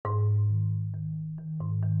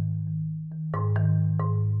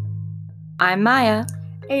I'm Maya,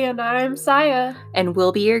 And I'm Saya, and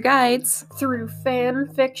we'll be your guides through fan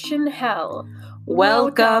fiction hell.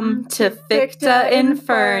 Welcome to Ficta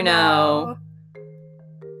Inferno.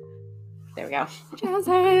 There we go. Jazz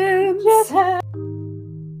hands. Jazz hands.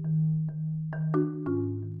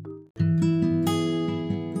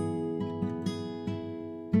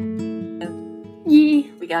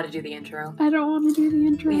 Yee. We gotta do the intro. I don't want to do the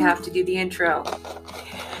intro. We have to do the intro.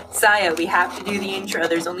 Saya, we have to do the intro.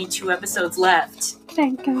 There's only 2 episodes left.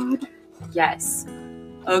 Thank God. Yes.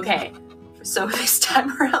 Okay. So this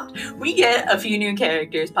time around, we get a few new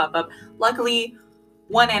characters pop up. Luckily,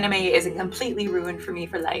 one anime isn't completely ruined for me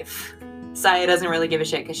for life. Saya doesn't really give a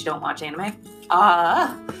shit because she don't watch anime.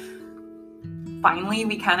 Finally,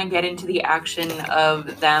 we kind of get into the action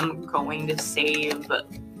of them going to save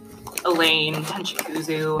Elaine,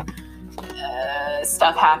 Tenchikuzu.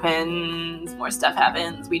 Stuff happens, more stuff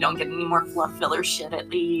happens. We don't get any more fluff filler shit, at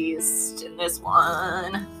least in this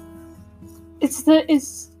one. Is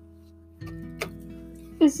this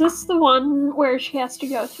the one where she has to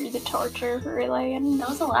go through the torture for Elaine? That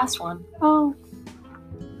was the last one. Oh.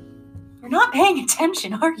 You're not paying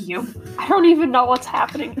attention, are you? I don't even know what's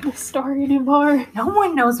happening in the story anymore. No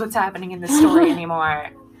one knows what's happening in the story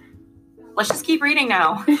anymore. Let's just keep reading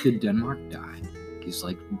now. Did Denmark die? He's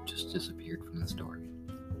just disappeared from the story.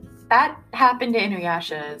 That happened to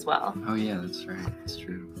Inuyasha as well. Oh yeah, that's right. That's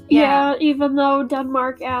true. Yeah, even though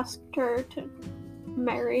Denmark asked her to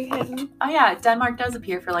marry him. Oh yeah, Denmark does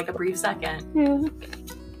appear for like a brief second. Yeah.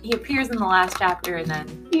 He appears in the last chapter and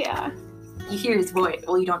then Yeah. you hear his voice.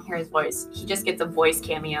 Well, you don't hear his voice. He just gets a voice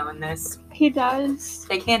cameo in this. He does.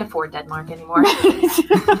 They can't afford Denmark anymore.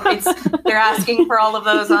 They're asking for all of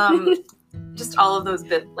those just all of those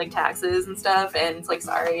taxes and stuff, and it's like,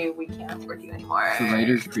 sorry, we can't afford you anymore. The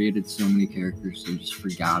writers created so many characters they just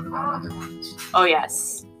forgot about other ones. Oh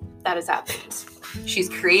yes, that has happened. She's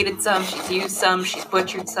created some, she's used some, she's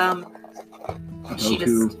butchered some.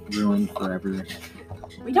 Goku ruined forever.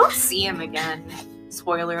 We don't see him again.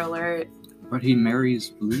 Spoiler alert. But he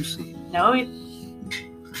marries Lucy. No,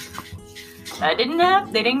 that didn't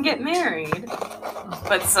happen. They didn't get married.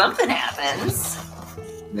 But something happens.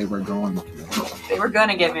 They were going to. They were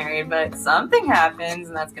gonna get married, but something happens,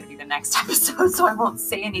 and that's gonna be the next episode, so I won't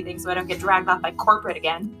say anything so I don't get dragged off by corporate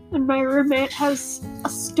again. And my roommate has a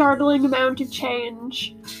startling amount of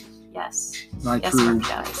change. Yes. Raichu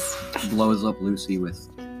does. blows up Lucy with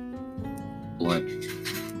blood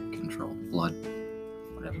control. Blood.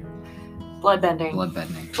 Whatever. Bloodbending.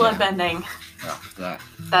 Bloodbending. Bloodbending. Yeah, that.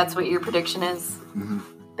 That's what your prediction is? Mm-hmm.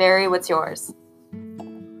 Barry, what's yours?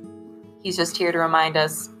 He's just here to remind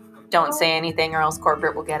us, don't say anything or else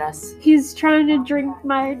corporate will get us. He's trying to drink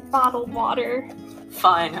my bottled water.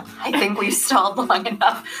 Fine. I think we've stalled long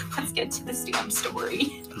enough. Let's get to this damn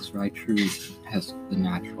story. Because Raichu has the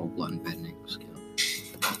natural bloodbending skill.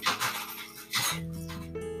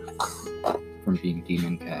 From being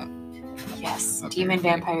Demon Cat. Yes, Okay. Demon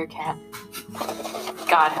Vampire Cat.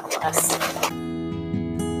 God help us.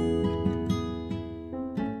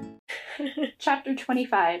 Chapter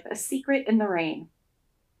 25, A Secret in the Rain.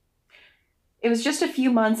 It was just a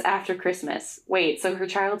few months after Christmas. Wait, so her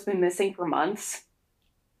child's been missing for months?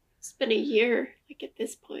 It's been a year, at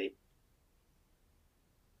this point.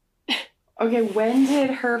 Okay, when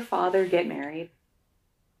did her father get married?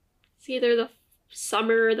 It's either the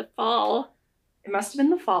summer or the fall. It must have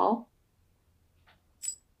been the fall.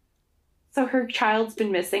 So her child's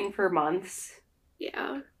been missing for months,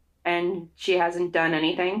 Yeah. and she hasn't done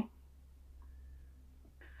anything?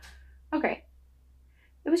 Okay.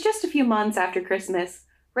 It was just a few months after Christmas.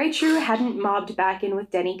 Raichu hadn't mobbed back in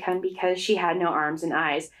with Denny-kun because she had no arms and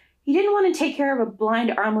eyes. He didn't want to take care of a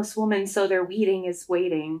blind, armless woman, so their weeding is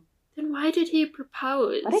waiting. Then why did he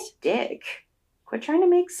propose? What a dick. Quit trying to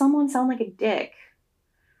make someone sound like a dick.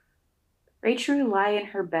 Raichu lay in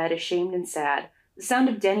her bed, ashamed and sad. The sound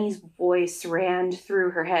of Denny's voice ran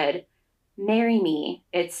through her head. "Marry me,"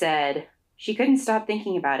 it said. She couldn't stop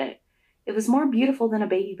thinking about it. It was more beautiful than a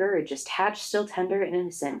baby bird, just hatched, still tender and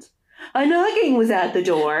innocent. A knocking was at the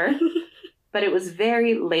door. But it was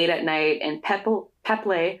very late at night, and Peple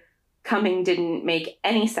coming didn't make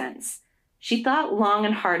any sense. She thought long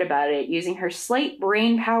and hard about it. Using her slight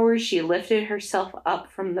brain powers, she lifted herself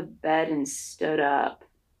up from the bed and stood up.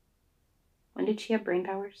 When did she have brain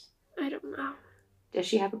powers? I don't know. Does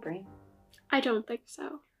she have a brain? I don't think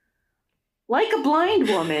so. Like a blind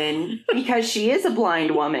woman, because she is a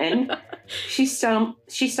blind woman, she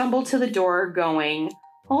stumbled to the door going,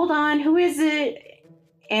 "Hold on, who is it?"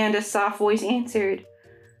 And a soft voice answered,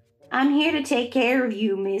 "I'm here to take care of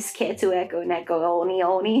you, Miss Ketsueko Neko Oni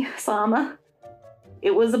Oni Sama."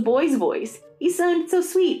 It was a boy's voice. He sounded so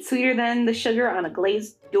sweet, sweeter than the sugar on a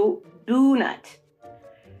glazed doughnut.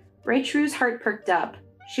 Raichuru's heart perked up.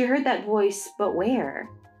 She heard that voice, but where?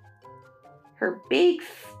 Her big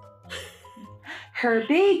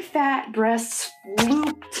fat breasts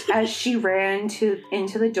flooped as she ran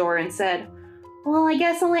into the door and said, "Well, I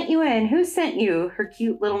guess I'll let you in. Who sent you?" Her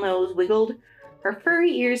cute little nose wiggled. Her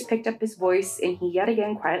furry ears picked up his voice, and he yet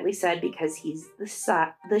again quietly said, because he's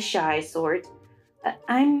the shy sort,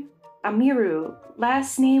 "I'm Amiru.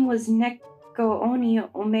 Last name was Neko Oni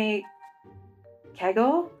Ome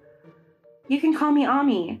Kego? You can call me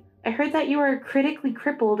Ami. I heard that you are critically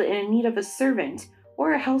crippled and in need of a servant,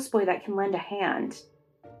 or a houseboy that can lend a hand."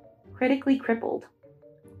 Critically crippled.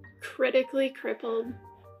 Critically crippled.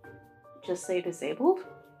 Just say disabled?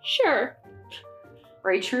 Sure.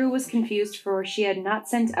 Raichuru was confused, for she had not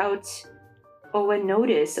sent out a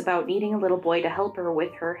notice about needing a little boy to help her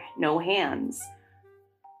with her no hands.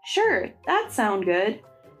 Sure, that sound good.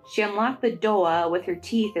 She unlocked the doa with her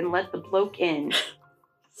teeth and let the bloke in.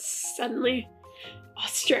 Suddenly,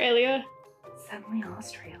 Australia.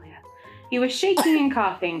 He was shaking and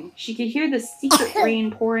coughing. She could hear the secret rain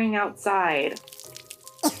pouring outside.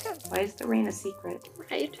 Why is the rain a secret?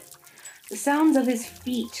 Right. The sounds of his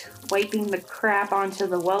feet wiping the crap onto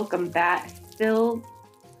the welcome bat filled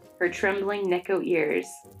her trembling Neko ears.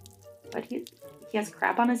 But he has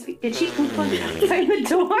crap on his feet? Did she poop outside the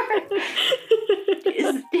door?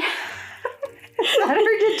 Is that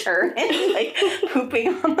her deterrent? Like, pooping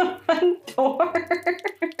on the front door?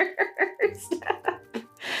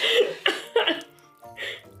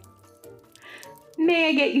 May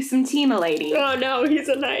I get you some tea, milady? Oh no, he's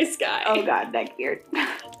a nice guy. Oh god, neckbeard.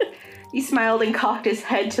 He smiled and cocked his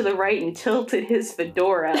head to the right and tilted his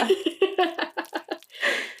fedora.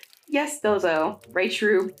 Yes, Dozo,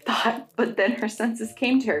 Raichuru thought, but then her senses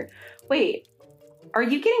came to her. Wait, are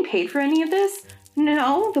you getting paid for any of this?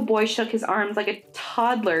 No, the boy shook his arms like a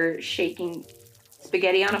toddler shaking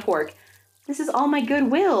spaghetti on a fork. This is all my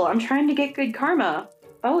goodwill. I'm trying to get good karma.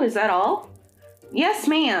 Oh, is that all? Yes,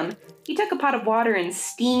 ma'am. He took a pot of water and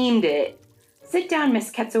steamed it. Sit down,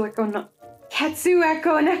 Miss Katsueko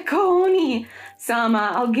Nekoni.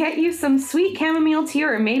 Sama, I'll get you some sweet chamomile tea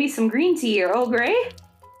or maybe some green tea or Earl Grey?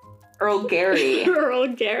 Earl Gary. Earl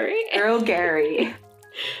Gary? Earl Gary.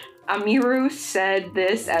 Amiru said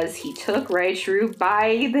this as he took Raichuru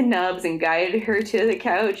by the nubs and guided her to the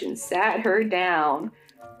couch and sat her down.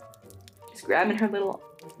 Just grabbing her little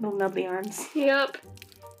nubbly arms. Yep.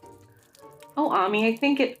 Oh, Ami, I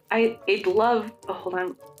think it'd love... Oh, hold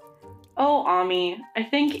on. Oh, Ami, I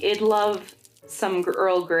think it'd love some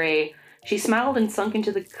Earl Grey. She smiled and sunk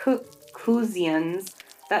into the cuisines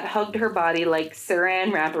that hugged her body like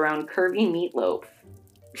saran wrap around curvy meatloaf.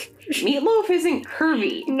 Meatloaf isn't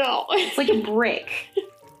curvy. No. It's like a brick.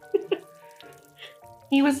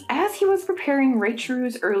 As he was preparing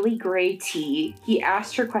Raichuru's early gray tea, he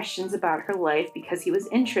asked her questions about her life because he was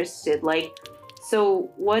interested, like, so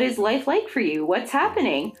what is life like for you? What's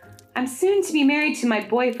happening? I'm soon to be married to my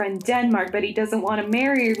boyfriend, Denmark, but he doesn't want to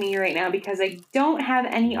marry me right now because I don't have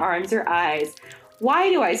any arms or eyes. Why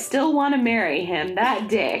do I still want to marry him? That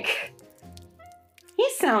dick. He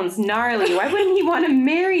sounds gnarly. Why wouldn't he want to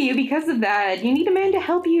marry you because of that? You need a man to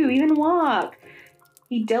help you even walk.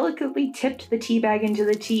 He delicately tipped the tea bag into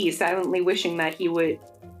the tea, silently wishing that she would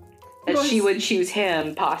choose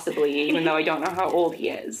him, possibly, even though I don't know how old he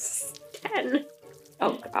is. 10.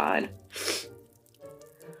 Oh, God.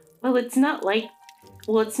 Well, it's not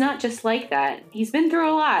just like that. He's been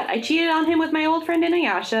through a lot. I cheated on him with my old friend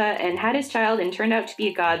Inuyasha and had his child and turned out to be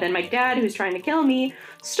a god. Then my dad, who's trying to kill me,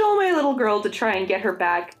 stole my little girl to try and get her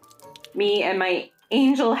back. Me and my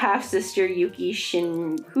angel half-sister Yuki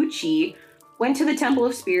Shinkuchi went to the Temple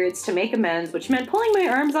of Spirits to make amends, which meant pulling my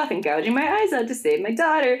arms off and gouging my eyes out to save my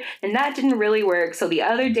daughter, and that didn't really work. So the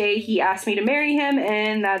other day he asked me to marry him,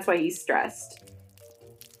 and that's why he's stressed.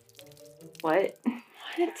 What?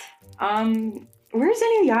 Where's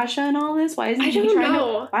Inuyasha in all this? Why isn't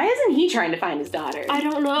he trying to find his daughter? I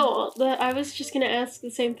don't know. I was just gonna ask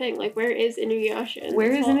the same thing. Like, where is Inuyasha?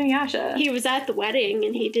 Where is Inuyasha? He was at the wedding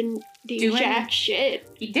and he didn't do jack shit.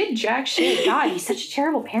 He did jack shit. God, he's such a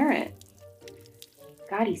terrible parent.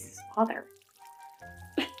 God, he's his father.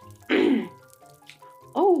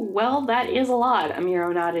 Oh, well, that is a lot.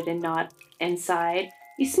 Amuro nodded and sighed.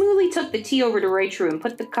 He smoothly took the tea over to Raichuru and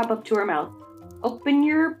put the cup up to her mouth. Open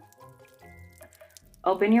your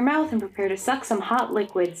mouth and prepare to suck some hot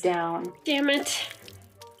liquids down. Damn it.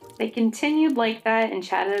 They continued like that and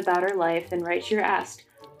chatted about her life, and Raichuru asked,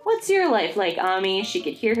 "What's your life like, Ami?" She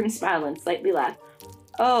could hear him smile and slightly laugh.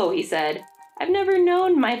 "Oh," he said, I've never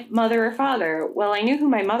known my mother or father. Well, I knew who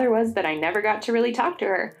my mother was, but I never got to really talk to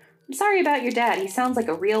her. I'm sorry about your dad. He sounds like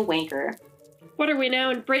a real wanker. What are we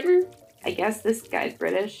now, in Britain? I guess this guy's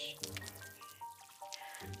British.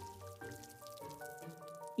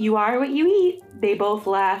 You are what you eat. They both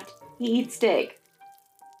laughed. He eats steak.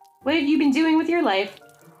 What have you been doing with your life?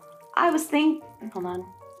 I was hold on.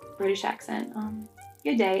 British accent.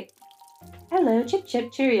 Good day. Hello, chip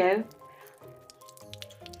chip, cheerio.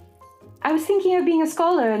 I was thinking of being a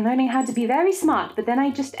scholar and learning how to be very smart, but then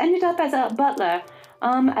I just ended up as a butler.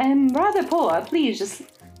 I'm rather poor. Please just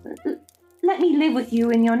let me live with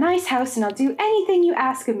you in your nice house and I'll do anything you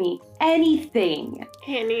ask of me. Anything.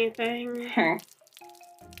 Anything.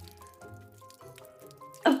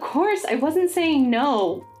 Of course, I wasn't saying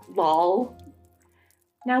no, lol.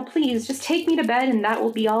 Now please, just take me to bed and that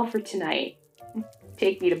will be all for tonight.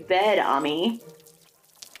 Take me to bed, Ami.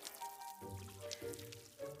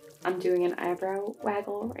 I'm doing an eyebrow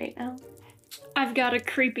waggle right now. I've got a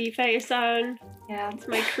creepy face on. Yeah. It's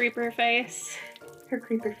my creeper face. Her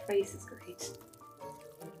creeper face is great.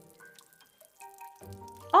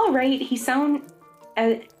 Alright,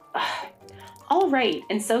 Alright,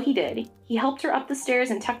 and so he did. He helped her up the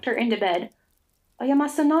stairs and tucked her into bed.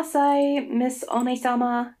 Oyamasu nasai, Miss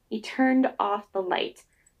One-sama. He turned off the light.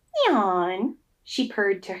 Yawn, she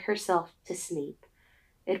purred to herself to sleep.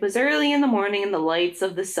 It was early in the morning and the lights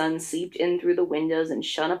of the sun seeped in through the windows and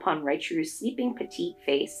shone upon Raichuru's sleeping petite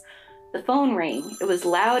face. The phone rang. It was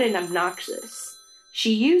loud and obnoxious.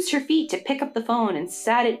 She used her feet to pick up the phone and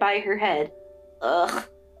sat it by her head. Ugh.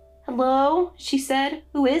 Hello? She said.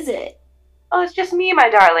 Who is it? Oh, it's just me, my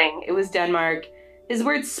darling. It was Denmark. His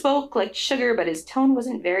words spoke like sugar, but his tone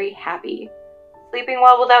wasn't very happy. Sleeping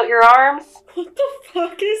well without your arms? What the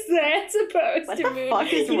fuck is that supposed to mean? What the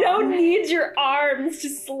fuck is You wrong? don't need your arms to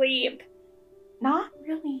sleep. Not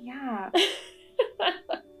really, yeah.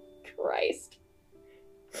 Christ.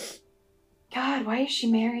 God, why is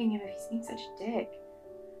she marrying him if he's being such a dick?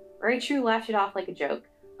 Raichuru laughed it off like a joke.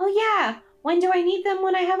 Oh yeah, when do I need them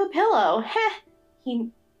when I have a pillow? Heh.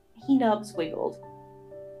 He nubs wiggled.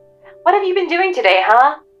 What have you been doing today,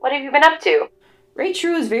 huh? What have you been up to?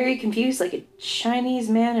 Raichuru was very confused, like a Chinese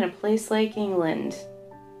man in a place like England.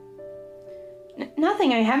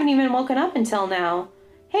 Nothing, I haven't even woken up until now.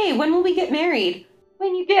 Hey, when will we get married?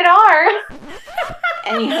 When you get ours.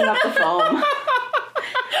 And he hung up the phone.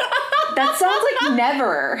 That sounds like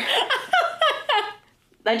never.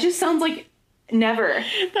 That just sounds like never.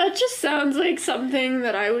 That just sounds like something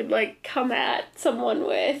that I would, like, come at someone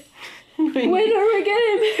with. When are we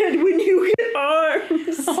getting married? When you get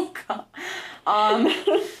arms. Oh, God.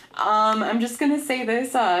 I'm just gonna say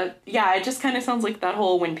this, yeah, it just kind of sounds like that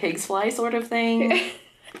whole when pigs fly sort of thing.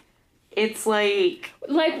 It's like...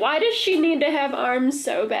 Like, why does she need to have arms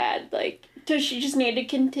so bad? Like, does she just need to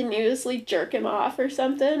continuously jerk him off or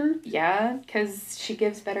something? Yeah, because she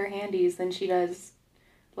gives better handies than she does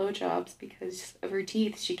blowjobs because of her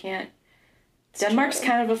teeth. She can't... Denmark's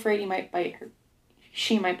kind of afraid he might bite her.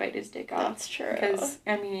 She might bite his dick off. That's true. Because,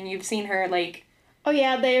 I mean, you've seen her, like... Oh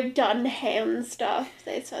yeah, they've done hand stuff.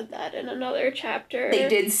 They said that in another chapter. They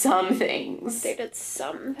did some things. They did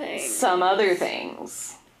some things. Some other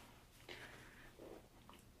things.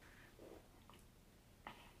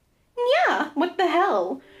 Yeah, what the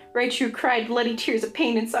hell? Raichu cried bloody tears of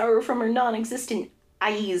pain and sorrow from her non-existent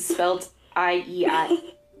eyes, spelled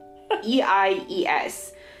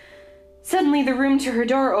E-I-E-S. Suddenly the room to her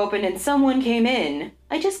door opened and someone came in.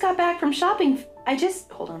 I just got back from shopping. I just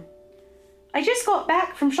got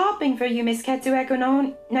back from shopping for you, Miss Ketsueko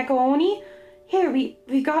no Nekaoni. Here, we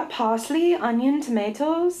got parsley, onion,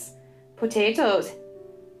 tomatoes, potatoes.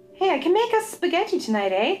 Hey, I can make us spaghetti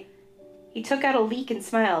tonight, eh? He took out a leek and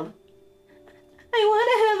smiled. I want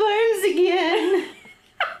to have arms again.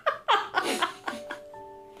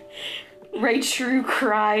 Raichuru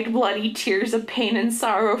cried bloody tears of pain and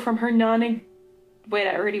sorrow from her Wait,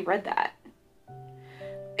 I already read that.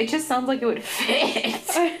 It just sounds like it would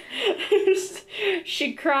fit.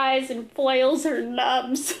 She cries and flails her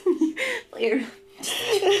nubs.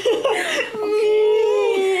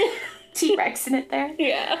 T-Rex in it there.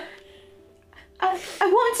 Yeah. I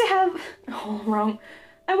want to have... Oh, wrong.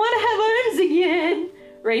 I want to have arms again.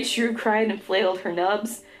 Raichuru cried and flailed her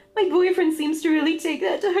nubs. My boyfriend seems to really take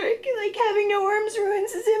that to heart. Like having no arms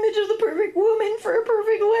ruins his image of the perfect woman for a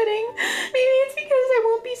perfect wedding. Maybe it's because I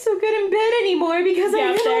won't be so good in bed anymore because I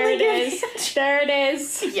can there only it is. There it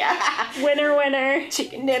is. Yeah. Winner, winner.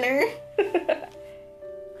 Chicken dinner.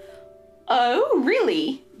 Oh,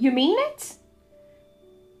 really? You mean it?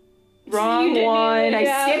 Wrong one. I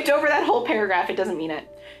skipped over that whole paragraph. It doesn't mean it.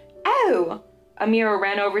 Oh. Amira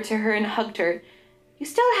ran over to her and hugged her. You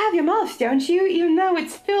still have your mouth, don't you? Even though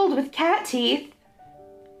it's filled with cat teeth.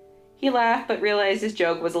 He laughed, but realized his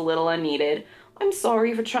joke was a little unneeded. I'm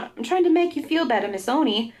sorry for I'm trying to make you feel better, Miss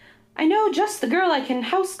Oni. I know just the girl I can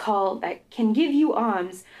house call that can give you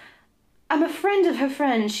arms. I'm a friend of her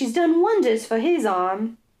friend. She's done wonders for his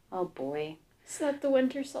arm. Oh, boy. Is that the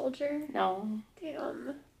Winter Soldier? No.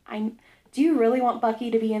 Damn. Do you really want Bucky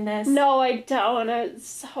to be in this? No, I don't. I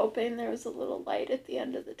was hoping there was a little light at the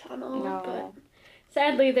end of the tunnel, No. but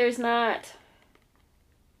sadly there's not.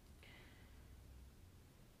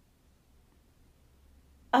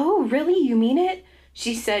 Oh, really? You mean it?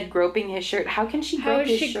 She said, groping his shirt. How can she grope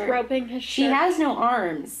his shirt? How is she groping his shirt? She has no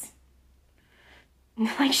arms.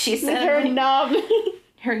 Like she said. With her like, nub.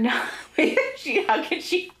 Her nub. How could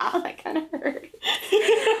she? Oh, that kind of hurt.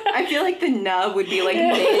 I feel like the nub would be like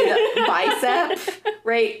mid bicep,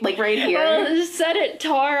 right? Like right here. Well, it said it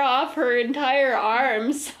tore off her entire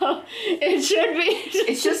arm, so it should be.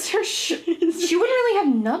 It's just her. She wouldn't really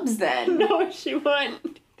have nubs then. No, she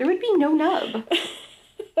wouldn't. There would be no nub.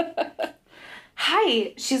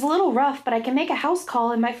 Hi, she's a little rough, but I can make a house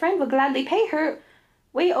call, and my friend will gladly pay her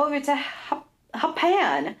way over to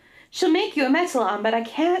Hapan. She'll make you a metal arm, but I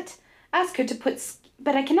can't ask her to put.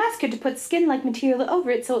 But I can ask her to put skin-like material over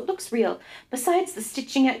it so it looks real. Besides the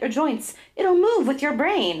stitching at your joints, it'll move with your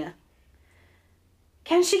brain.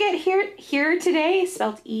 Can she get here today?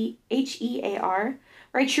 Spelled Hear.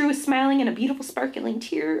 Raichu was smiling, and a beautiful sparkling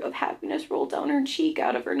tear of happiness rolled down her cheek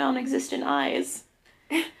out of her non-existent eyes.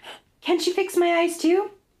 Can she fix my eyes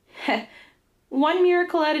too? One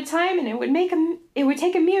miracle at a time, and it would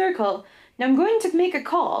take a miracle. Now I'm going to make a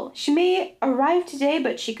call. She may arrive today,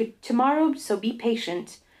 but she could tomorrow, so be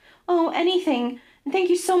patient. Oh, anything. And thank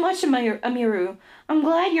you so much, Amiru. I'm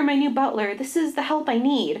glad you're my new butler. This is the help I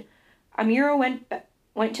need. Amiru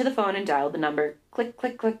went to the phone and dialed the number. Click,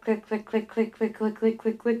 click, click, click, click, click, click, click, click, click,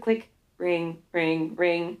 click, click, click. Ring, ring,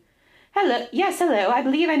 ring. Hello. Yes, hello. I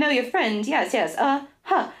believe I know your friend. Yes.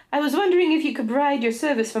 I was wondering if you could provide your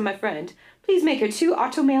service for my friend. Please make her 2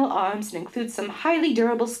 automail arms and include some highly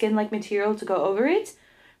durable skin-like material to go over it.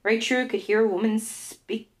 Raichu could hear a woman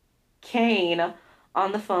speaking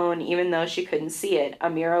on the phone, even though she couldn't see it.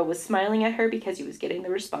 Amira was smiling at her because he was getting the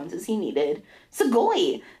responses he needed.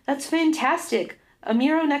 Sugoi! That's fantastic.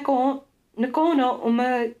 Amira Nakono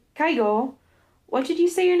Umakaigo. What did you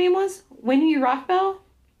say your name was? Winnie Rockbell?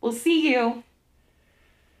 We'll see you.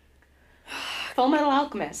 Full Metal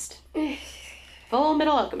Alchemist. Full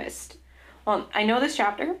Metal Alchemist. I know this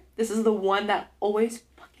chapter. This is the one that always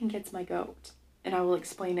fucking gets my goat. And I will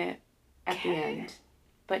explain it at the end.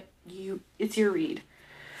 But it's your read.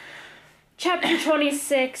 Chapter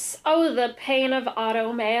 26. Oh, the pain of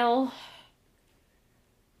automail.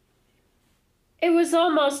 It was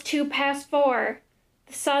almost 4:02.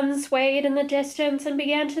 The sun swayed in the distance and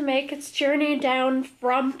began to make its journey down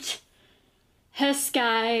from the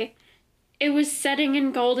sky. It was setting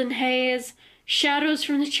in golden haze. Shadows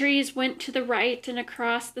from the trees went to the right and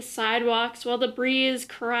across the sidewalks while the breeze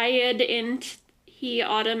cried into the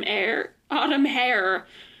autumn hair.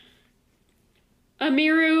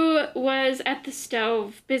 Amiru was at the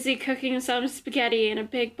stove, busy cooking some spaghetti in a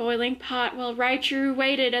big boiling pot while Raichu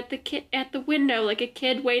waited at the window like a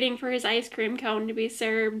kid waiting for his ice cream cone to be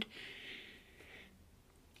served.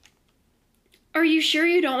 Are you sure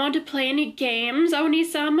you don't want to play any games,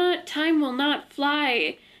 Oni-sama? Time will not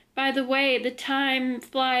fly. By the way, the time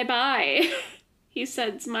fly by, he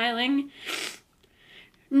said, smiling.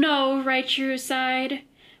 No, Raichu sighed.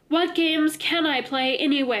 What games can I play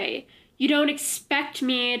anyway? You don't expect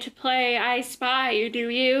me to play I Spy, do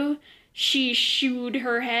you? She shooed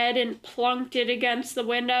her head and plunked it against the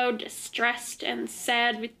window, distressed and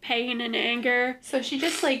sad with pain and anger. So she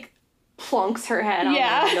just, plunks her head on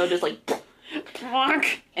the window, just,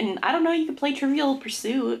 plonk. And I don't know, you could play Trivial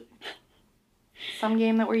Pursuit. Some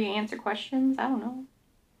game where you answer questions. I don't know.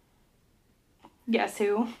 Guess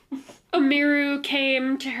who? Amiru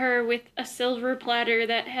came to her with a silver platter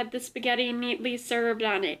that had the spaghetti neatly served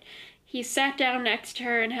on it. He sat down next to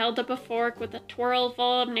her and held up a fork with a twirl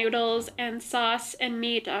full of noodles and sauce and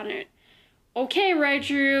meat on it. Okay,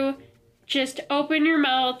 Raichu, just open your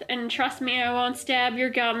mouth and trust me I won't stab your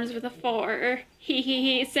gums with a fork.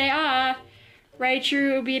 Hee, say ah.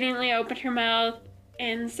 Raichu obediently opened her mouth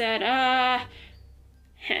and said ah.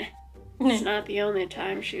 It's not the only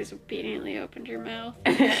time she's obediently opened her mouth.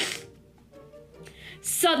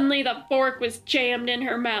 Suddenly the fork was jammed in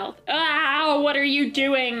her mouth. Ow, what are you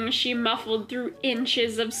doing? She muffled through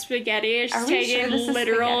inches of spaghetti. She's taking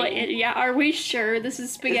literal. Yeah, are we sure this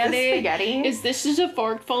is spaghetti? Is this spaghetti? Is this just a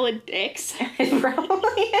fork full of dicks? It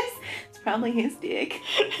probably is. It's Probably his dick.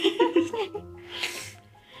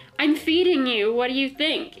 I'm feeding you, what do you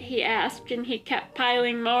think? He asked, and he kept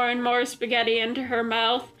piling more and more spaghetti into her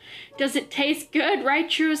mouth. Does it taste good,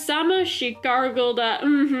 Raichuru-sama? She gargled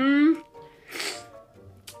Okay.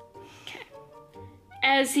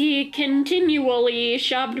 As he continually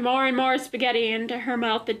shoved more and more spaghetti into her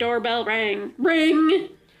mouth, the doorbell rang. Ring!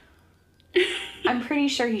 I'm pretty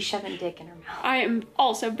sure he's shoving dick in her mouth. I am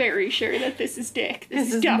also very sure that this is dick.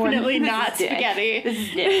 This is more- definitely this not is dick. spaghetti. This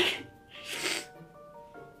is dick.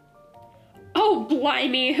 Oh,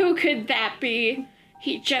 blimey, who could that be?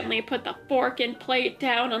 He gently put the fork and plate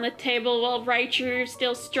down on the table while Raichuru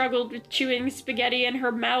still struggled with chewing spaghetti in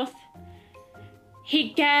her mouth. He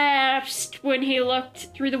gasped when he looked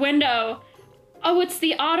through the window. Oh, it's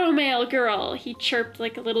the automail girl, he chirped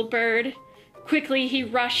like a little bird. Quickly, he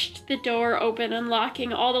rushed the door open,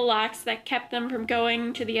 unlocking all the locks that kept them from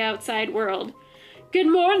going to the outside world. Good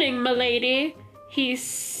morning, milady, he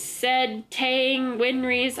said, taying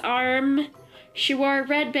Winry's arm. She wore a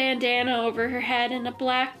red bandana over her head and a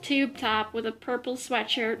black tube top with a purple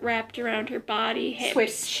sweatshirt wrapped around her body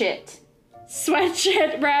hips.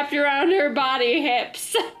 Sweatshirt wrapped around her body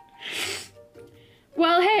hips.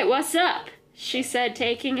 Well, hey, what's up? She said,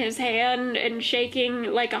 taking his hand and shaking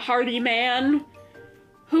like a hearty man.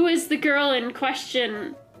 Who is the girl in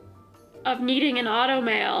question of needing an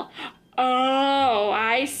automail? Oh,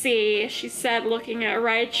 I see, she said, looking at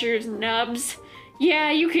Raichuru's nubs.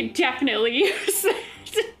 Yeah, you could definitely use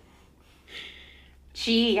it.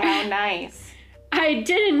 Gee, how nice. I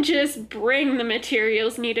didn't just bring the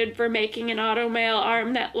materials needed for making an automail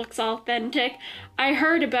arm that looks authentic. I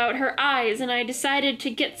heard about her eyes and I decided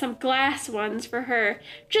to get some glass ones for her,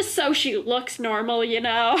 just so she looks normal, you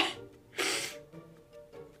know.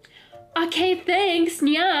 Okay, thanks,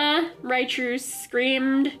 nya, Raichuru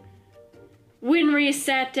screamed. Winry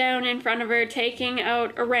sat down in front of her, taking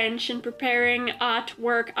out a wrench and preparing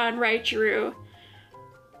work on Raichuru.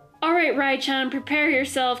 Alright, Raichan, prepare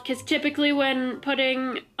yourself, 'cause typically when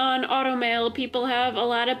putting on automail, people have a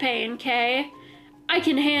lot of pain, 'kay? I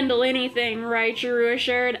can handle anything, Raichuru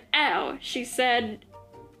assured. Ow, she said,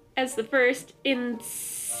 as the first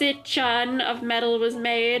incision of metal was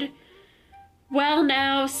made. Well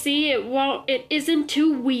now, see, it isn't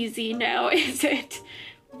too wheezy now, is it?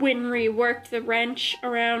 Winry worked the wrench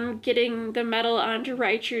around getting the metal onto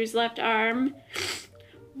Raichuru's left arm.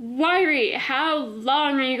 Wiry, how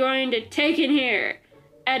long are you going to take in here?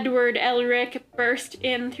 Edward Elric burst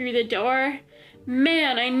in through the door.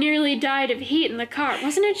 Man, I nearly died of heat in the car.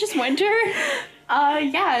 Wasn't it just winter?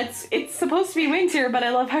 Yeah, it's supposed to be winter, but I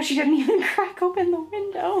love how she didn't even crack open the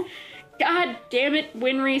window. God damn it,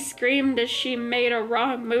 Winry screamed as she made a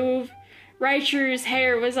wrong move. Raichuru's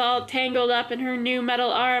hair was all tangled up in her new metal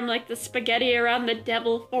arm like the spaghetti around the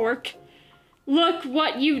devil fork. Look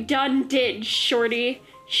what you done did, shorty.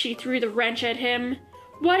 She threw the wrench at him.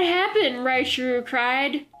 What happened? Raichuru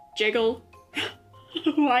cried. Jiggle.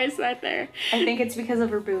 Why is that there? I think it's because of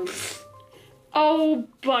her boobs. Oh,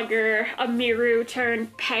 bugger. Amiru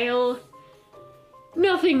turned pale.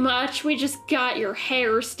 Nothing much. We just got your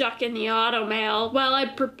hair stuck in the automail. Well,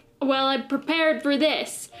 I prepared for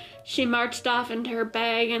this. She marched off into her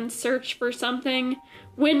bag and searched for something.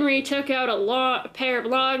 Winry took out a pair of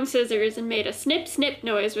long scissors and made a snip-snip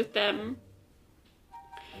noise with them.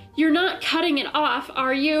 You're not cutting it off,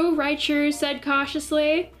 are you? Raichuru said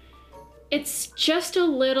cautiously. It's just a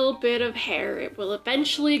little bit of hair. It will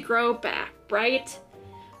eventually grow back, right?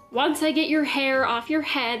 Once I get your hair off your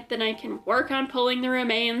head, then I can work on pulling the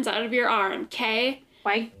remains out of your arm, 'kay?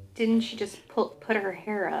 Why didn't she just put her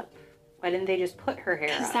hair up? Why didn't they just put her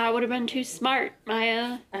hair up? Because that would have been too smart,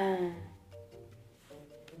 Maya.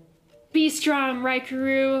 Be strong,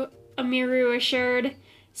 Raichuru, Amiru assured.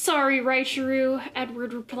 Sorry, Raichuru,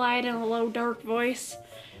 Edward replied in a low, dark voice.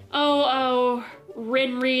 Oh,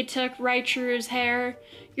 Rinri took Raichuru's hair.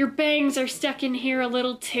 Your bangs are stuck in here a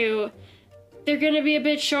little too. They're gonna be a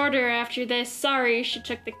bit shorter after this. Sorry, she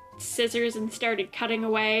took the scissors and started cutting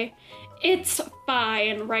away. It's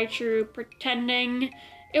fine, Raichuru pretending.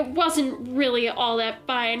 It wasn't really all that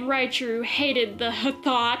fine. Raichuru hated the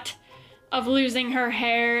thought of losing her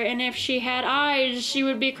hair, and if she had eyes, she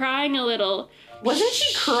would be crying a little. Wasn't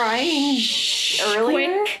she crying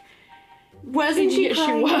earlier? Squick. Wasn't she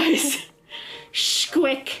crying? She was.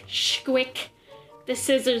 Squick, squick. The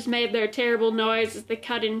scissors made their terrible noise as they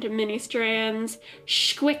cut into many strands.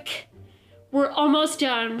 Squick. We're almost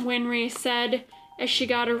done, Winry said as she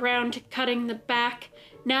got around to cutting the back.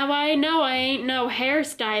 Now I know I ain't no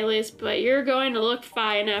hairstylist, but you're going to look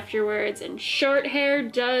fine afterwards, and short hair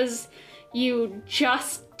does you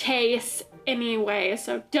just taste anyway,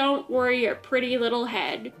 so don't worry your pretty little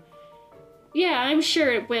head. Yeah, I'm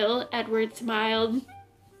sure it will, Edward smiled.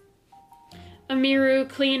 Amiru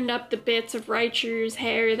cleaned up the bits of Raichuru's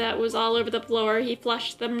hair that was all over the floor. He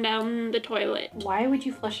flushed them down the toilet. Why would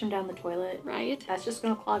you flush him down the toilet? Right? That's just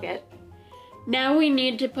gonna clog it. Now we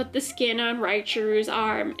need to put the skin on Raichuru's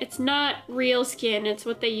arm. It's not real skin, it's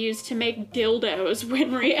what they use to make dildos,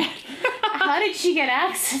 Winry. How did she get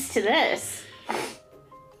access to this?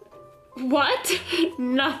 What?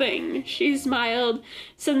 Nothing, she smiled.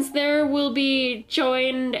 Since there will be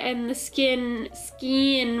joined and the skin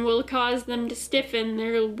will cause them to stiffen,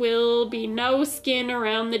 there will be no skin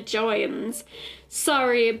around the joins.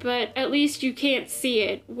 Sorry, but at least you can't see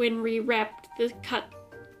it. Winry wrapped the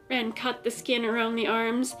cut the skin around the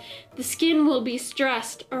arms. The skin will be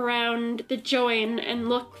stressed around the join and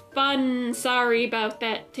look fun. Sorry about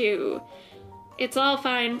that too. It's all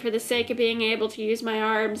fine for the sake of being able to use my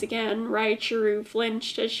arms again. Raichuru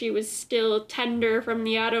flinched as she was still tender from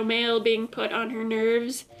the automail being put on her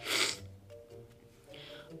nerves.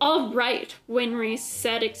 All right, Winry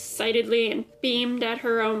said excitedly and beamed at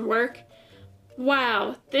her own work.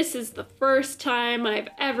 Wow, this is the first time I've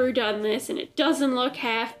ever done this and it doesn't look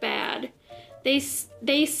half bad.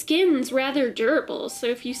 They skin's rather durable, so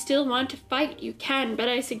if you still want to fight, you can, but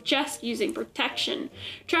I suggest using protection.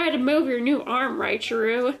 Try to move your new arm,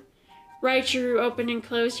 Raichuru. Raichuru opened and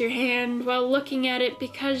closed her hand while looking at it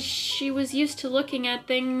because she was used to looking at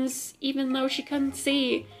things even though she couldn't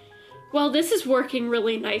see. Well, this is working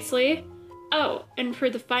really nicely. Oh, and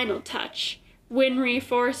for the final touch, Winry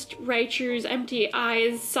forced Raichuru's empty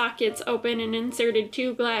eyes sockets open and inserted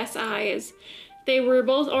 2 glass eyes. They were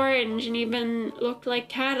both orange and even looked like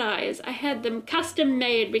cat eyes. I had them custom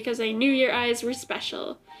made because I knew your eyes were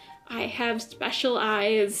special. I have special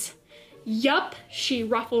eyes. Yup, she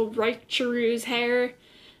ruffled Raichuru's hair.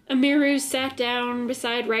 Amiru sat down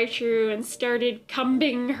beside Raichuru and started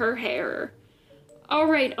combing her hair.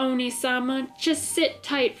 Alright, Oni-sama, just sit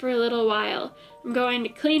tight for a little while. I'm going to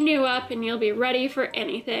clean you up and you'll be ready for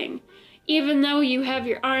anything. Even though you have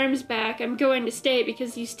your arms back, I'm going to stay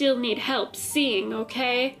because you still need help seeing,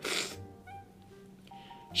 okay?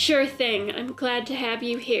 Sure thing, I'm glad to have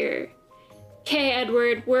you here. 'Kay,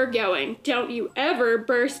 Edward, we're going. Don't you ever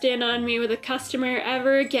burst in on me with a customer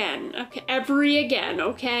ever again,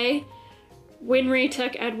 okay? Winry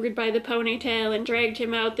took Edward by the ponytail and dragged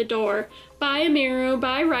him out the door. Bye, Amiru,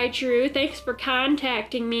 bye, Raichuru, thanks for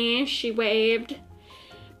contacting me, she waved.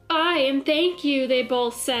 Bye, and thank you, they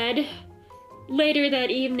both said. Later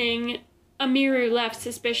that evening, Amiru left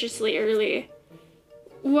suspiciously early.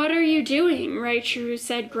 What are you doing? Raichuru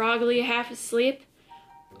said groggily, half asleep.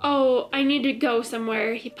 Oh, I need to go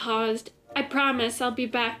somewhere, he paused. I promise I'll be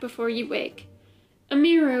back before you wake.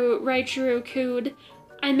 Amiru, Raichuru cooed.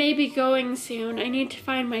 I may be going soon. I need to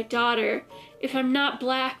find my daughter. If I'm not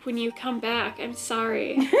black when you come back, I'm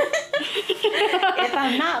sorry. If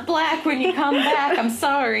I'm not black when you come back, I'm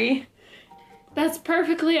sorry. That's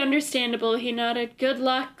perfectly understandable, he nodded. Good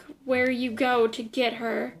luck where you go to get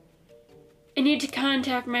her. I need to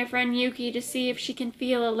contact my friend Yuki to see if she can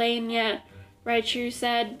feel Elaine yet. Raichuru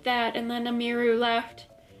said that, and then Amiru left.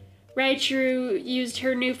 Raichuru used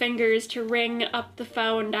her new fingers to ring up the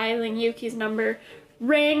phone, dialing Yuki's number.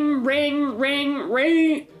 Ring, ring, ring,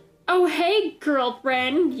 ring. Oh, hey,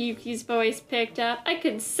 girlfriend, Yuki's voice picked up. I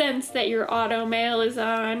could sense that your auto mail is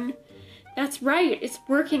on. That's right, it's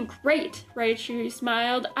working great, Raichuru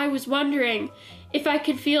smiled. I was wondering if I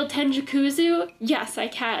could feel Tenjikuzu? Yes, I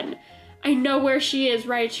can. I know where she is,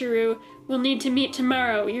 Raichuru. We'll need to meet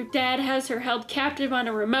tomorrow. Your dad has her held captive on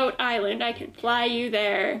a remote island. I can fly you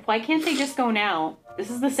there. Why can't they just go now? This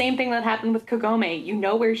is the same thing that happened with Kagome. You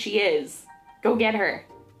know where she is. Go get her.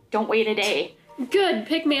 Don't wait a day. Good,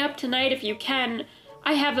 pick me up tonight if you can.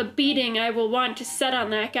 I have a beating I will want to set on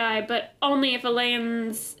that guy, but only if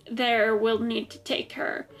Elaine's there will need to take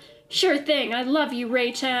her. Sure thing, I love you,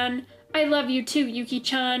 Ray-chan. I love you too,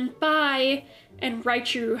 Yuki-chan. Bye. And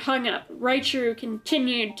Raichuru hung up. Raichuru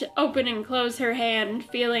continued to open and close her hand,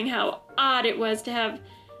 feeling how odd it was to have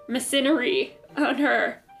machinery on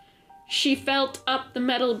her. She felt up the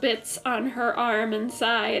metal bits on her arm and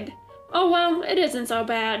sighed. Oh well, it isn't so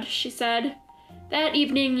bad, she said. That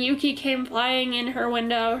evening, Yuki came flying in her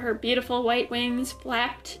window. Her beautiful white wings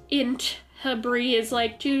flapped into the breeze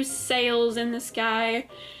like 2 sails in the sky.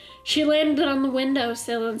 She landed on the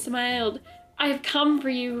windowsill and smiled. I've come for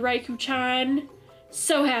you, Raiku-chan.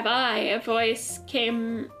 So have I, a voice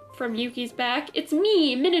came from Yuki's back. It's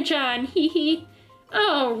me, Mina-chan, hee hee.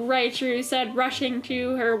 Oh, Raichuru said, rushing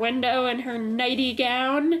to her window in her nighty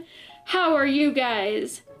gown. How are you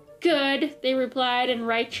guys? Good, they replied, and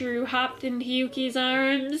Raichuru hopped into Yuki's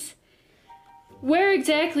arms. Where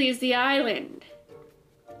exactly is the island?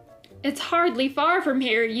 It's hardly far from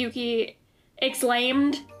here, Yuki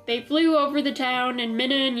exclaimed. They flew over the town, and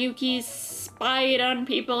Minna and Yuki spied on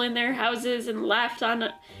people in their houses and laughed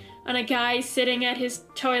on a guy sitting at his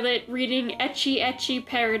toilet reading Ecchi Ecchi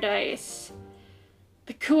Paradise.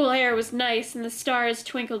 The cool air was nice, and the stars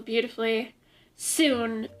twinkled beautifully.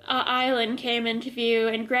 Soon, an island came into view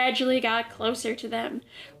and gradually got closer to them.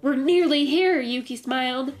 We're nearly here, Yuki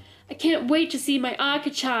smiled. I can't wait to see my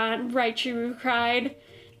Akachan, Raichuru cried.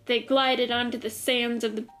 They glided onto the sands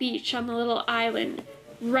of the beach on the little island.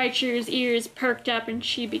 Raichuru's ears perked up and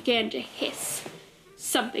she began to hiss.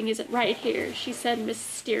 Something isn't right here, she said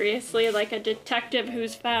mysteriously, like a detective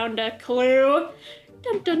who's found a clue.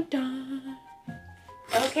 Dun dun dun.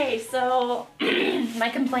 Okay, so my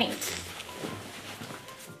complaint.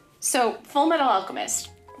 So, Full Metal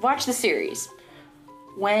Alchemist. Watch the series.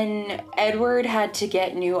 When Edward had to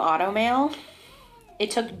get new automail,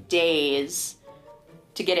 it took days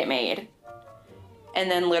to get it made.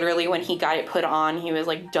 And then literally when he got it put on, he was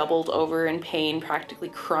like doubled over in pain, practically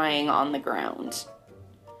crying on the ground.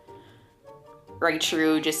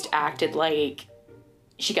 Raichuru just acted like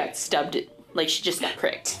she got stubbed, like she just got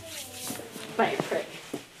pricked by a prick.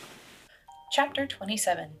 Chapter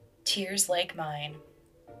 27, Tears Like Mine.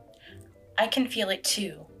 I can feel it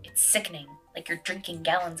too. It's sickening, like you're drinking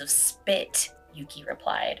gallons of spit, Yuki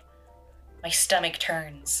replied. My stomach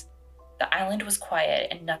turns. The island was quiet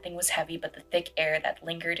and nothing was heavy but the thick air that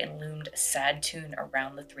lingered and loomed a sad tune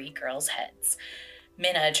around the three girls' heads.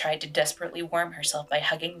 Minna tried to desperately warm herself by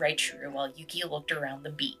hugging Raichuru while Yuki looked around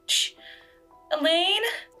the beach. Elaine?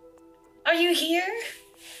 Are you here?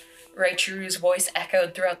 Raichuru's voice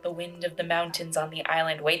echoed throughout the wind of the mountains on the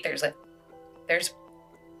island. Wait, there's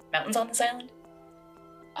mountains on this island?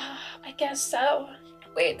 I guess so.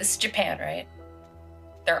 Wait, this is Japan, right?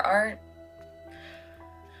 There aren't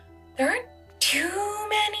too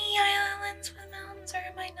many islands with mountains, or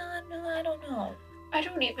am I not? No, I don't know. I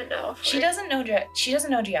don't even know. She doesn't know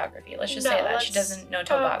geography. Let's just say that. She doesn't know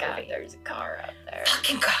topography. Oh God, there's a car up there.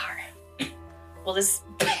 Fucking car. Well, this...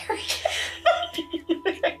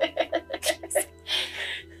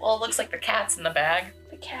 Well, it looks like the cat's in the bag.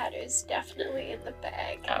 The cat is definitely in the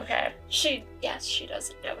bag. Okay. She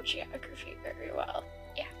doesn't know geography very well.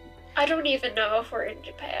 Yeah. I don't even know if we're in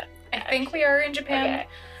Japan. I think we are in Japan. Okay.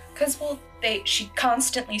 Because, she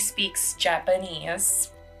constantly speaks Japanese.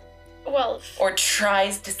 Well, or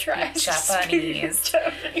tries to speak Japanese.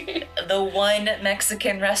 The one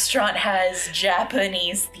Mexican restaurant has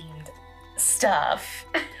Japanese-themed stuff.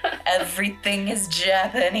 Everything is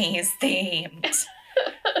Japanese-themed.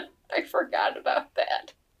 I forgot about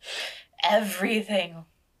that. Everything.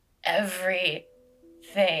 Okay.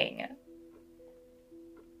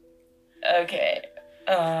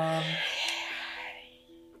 I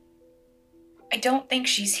don't think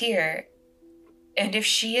she's here. And if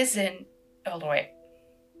she isn't... Hold on, wait.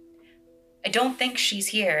 I don't think she's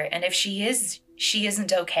here. And if she is, she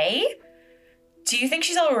isn't okay? Do you think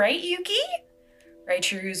she's alright, Yuki?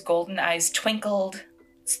 Raichuru's golden eyes twinkled,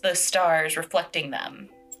 the stars reflecting them.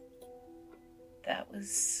 That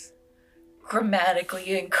was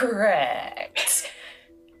grammatically incorrect.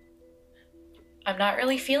 I'm not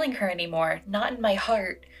really feeling her anymore. Not in my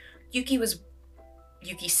heart. Yuki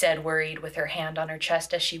said, worried, with her hand on her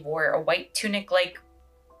chest as she wore a white tunic-like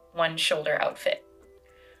one-shoulder outfit.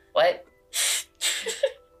 What?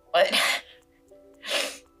 What?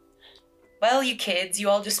 Well, you kids, you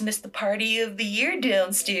all just missed the party of the year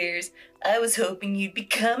downstairs. I was hoping you'd be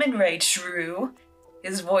coming, Raichuru.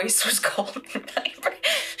 His voice was cold and vibrant.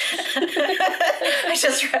 I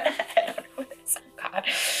just read ahead on this. Oh, God.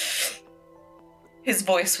 His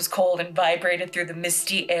voice was cold and vibrated through the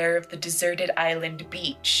misty air of the deserted island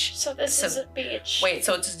beach. So this is a beach. Wait,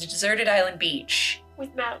 so it's a deserted island beach.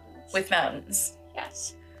 With mountains. With mountains.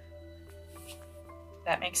 Yes.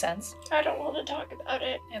 That makes sense. I don't want to talk about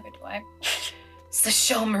it. Neither do I.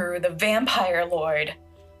 Sesshomaru, the vampire lord.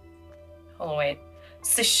 Oh, wait.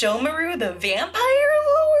 Sesshomaru, the vampire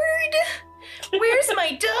lord? Where's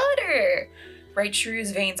my daughter?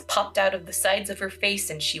 Raichuru's veins popped out of the sides of her face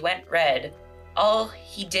and she went red. All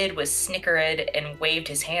he did was snicker and waved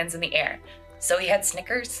his hands in the air. So he had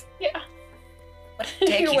Snickers? Yeah. What a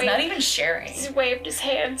dick, he's not even sharing. He waved his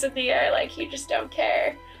hands in the air like he just don't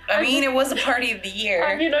care. I mean, it was a party of the year.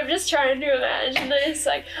 I mean, I'm just trying to imagine this.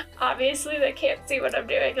 Like, obviously they can't see what I'm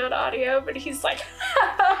doing on audio, but he's like...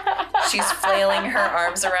 She's flailing her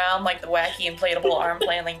arms around like the wacky inflatable arm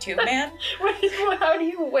flailing tube man. How do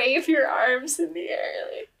you wave your arms in the air?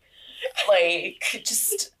 Like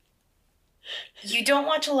just... You don't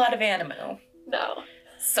watch a lot of anime. No.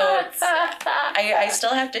 So it's, I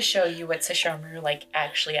still have to show you what Sesshomaru like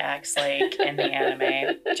actually acts like in the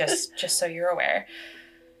anime, just so you're aware.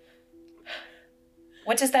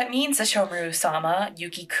 What does that mean, Sesshomaru-sama?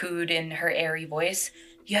 Yuki cooed in her airy voice.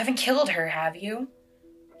 You haven't killed her, have you?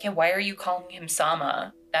 Okay, why are you calling him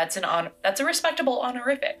Sama? That's a respectable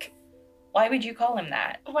honorific. Why would you call him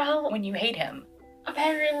that Well, when you hate him?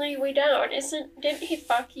 apparently we don't. Didn't he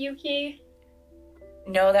fuck Yuki?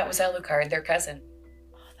 No, that was Alucard, their cousin.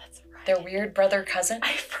 Oh, that's right. Their weird brother cousin.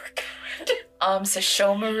 I forgot.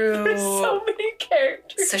 Sesshomaru. There's so many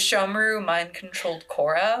characters. Sesshomaru mind controlled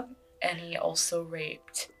Korra, and he also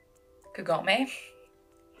raped Kagome.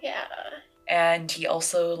 Yeah. And he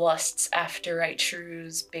also lusts after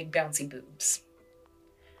Raichuru's big bouncy boobs.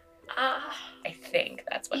 I think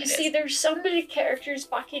that's what You it see, is. there's so many characters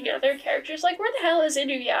fucking other characters. Like, where the hell is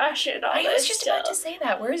Inuyasha and all I this was just about to stuff? say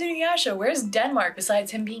that. Where's Inuyasha? Where's Denmark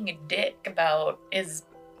besides him being a dick about his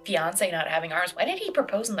fiance not having arms? Why did he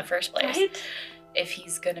propose in the first place? Right? If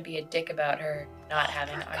he's gonna be a dick about her not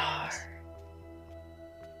having arms.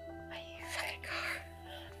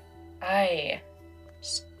 I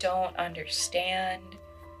just don't understand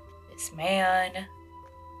this man.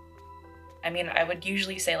 I mean, I would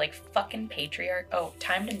usually say like fucking patriarch. Oh,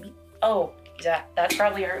 time to meet. Oh, that's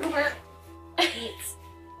probably our Uber.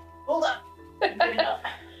 Hold up.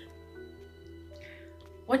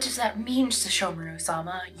 What does that mean,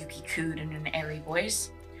 Sesshomaru-sama? Yuki cooed in an airy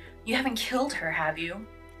voice. You haven't killed her, have you?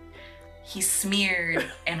 He smeared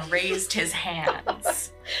and raised his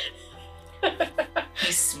hands.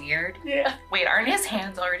 He smeared? Yeah. Wait, aren't his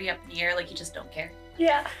hands already up in the air like you just don't care?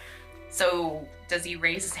 Yeah. So does he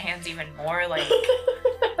raise his hands even more? Like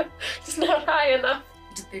It's not high enough.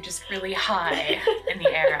 they're just really high in the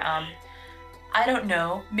air. I don't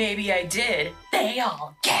know. Maybe I did. They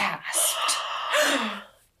all gasped.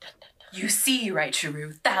 You see,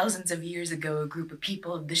 Raichuru, thousands of years ago, a group of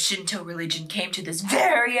people of the Shinto religion came to this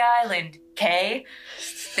very island, okay?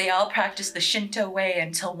 They all practiced the Shinto way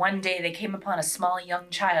until one day they came upon a small young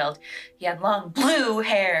child. He had long blue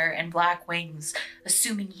hair and black wings.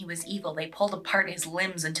 Assuming he was evil, they pulled apart his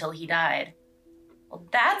limbs until he died. Well,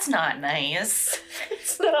 that's not nice.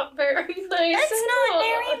 It's not very nice.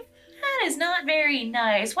 That is not very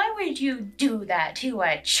nice. Why would you do that to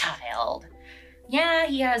a child? Yeah,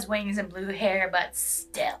 he has wings and blue hair, but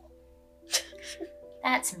still.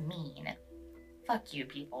 That's mean. Fuck you,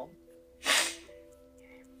 people.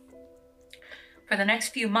 For the next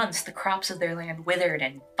few months, the crops of their land withered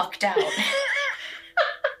and fucked out.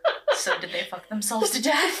 So did they fuck themselves to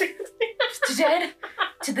death? To dead?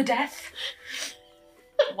 To the death?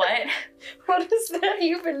 What? What does that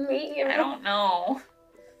even mean? I don't know.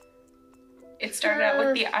 It started out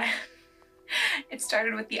with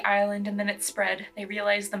the island and then it spread. They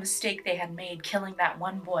realized the mistake they had made killing that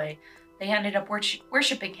one boy. They ended up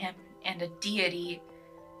worshipping him and a deity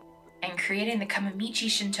and creating the Kamamichi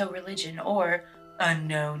Shinto religion, or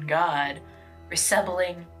unknown god,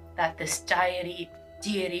 resembling that this deity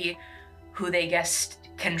who they guessed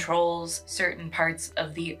controls certain parts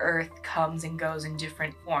of the earth comes and goes in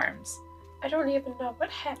different forms. I don't even know what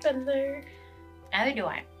happened there. Neither do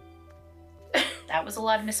I. That was a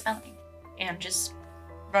lot of misspelling and just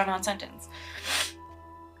run-on sentence.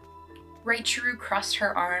 Raichuru crossed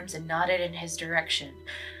her arms and nodded in his direction.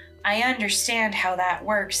 I understand how that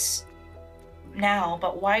works now,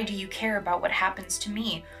 but why do you care about what happens to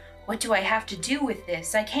me? What do I have to do with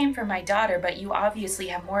this? I came for my daughter, but you obviously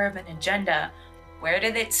have more of an agenda. Where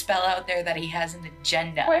did it spell out there that he has an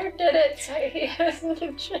agenda? Where did it say he has an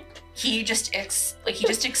agenda? He just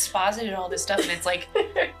exposited all this stuff, and it's like,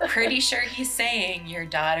 pretty sure he's saying your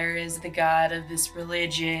daughter is the god of this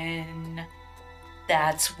religion.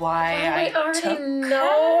 That's why I already took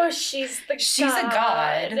know her. she's the god. She's a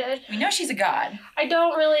god. We know she's a god. I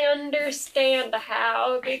don't really understand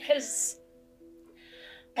how, because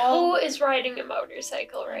who is riding a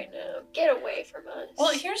motorcycle right now? Get away from us.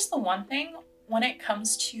 Well, here's the one thing. When it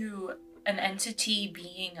comes to an entity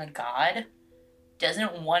being a god,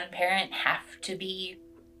 doesn't one parent have to be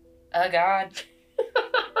a god?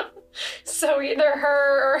 So either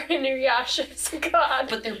her or Inuyasha is a god.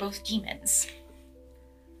 But they're both demons.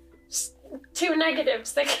 Two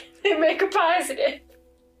negatives. They make a positive.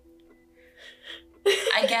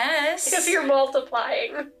 I guess. If you're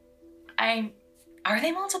multiplying. Are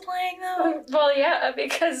they multiplying though? Well, yeah,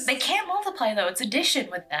 because They can't multiply though. It's addition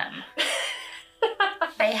with them.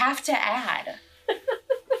 They have to add.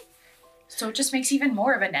 So it just makes even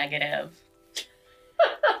more of a negative.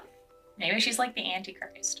 Maybe she's like the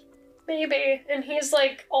Antichrist. Maybe, and he's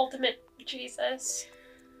like ultimate Jesus.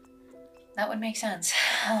 That would make sense.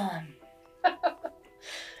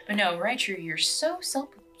 But no, Raichu, you're so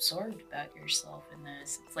self-absorbed about yourself in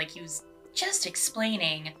this. It's like he was just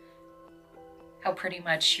explaining how pretty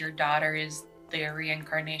much your daughter is the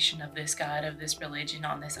reincarnation of this god of this religion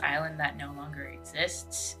on this island that no longer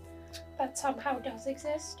exists. That somehow does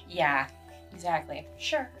exist? Yeah, exactly.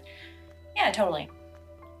 Sure. Yeah, totally.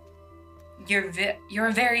 You're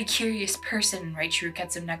a very curious person, Raichu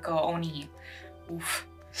Ketsuneko Oni. Oof.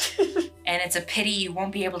 And it's a pity you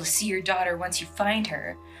won't be able to see your daughter once you find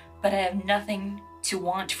her, but I have nothing to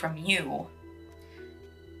want from you.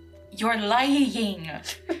 You're lying!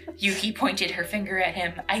 Yuki pointed her finger at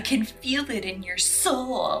him. I can feel it in your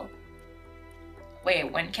soul. Wait,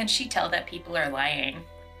 when can she tell that people are lying?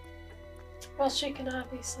 Well, she can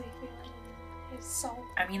obviously feel it in his soul.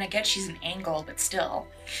 I mean, I get she's an angle, but still.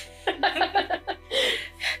 Isn't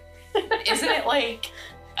it like...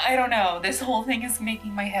 I don't know, this whole thing is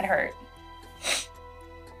making my head hurt.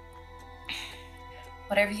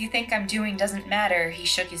 Whatever you think I'm doing doesn't matter, he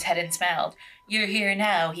shook his head and smiled. You're here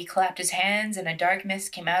now. He clapped his hands and a dark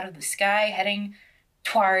mist came out of the sky, heading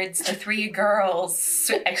towards the three girls!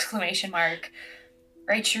 Exclamation mark.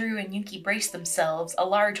 Raichu and Yuki braced themselves. A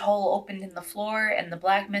large hole opened in the floor and the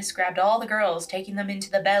black mist grabbed all the girls, taking them into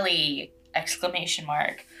the belly! Exclamation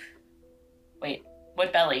mark. Wait,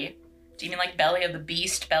 what belly? Do you mean like belly of the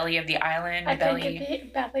beast, belly of the island, belly? think it'd be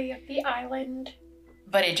belly of the island.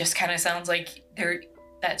 But it just kind of sounds like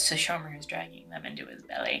that Sesshomaru is dragging them into his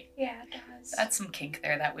belly. Yeah, it does. That's some kink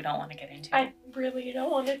there that we don't want to get into. I really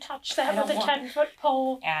don't want to touch that I with a don't 10-foot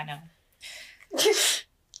pole. Yeah, no.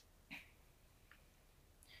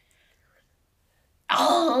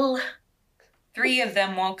 All three of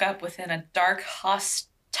them woke up within a dark,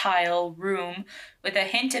 hostile room with a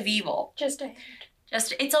hint of evil. Just a hint.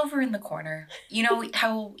 It's over in the corner. You know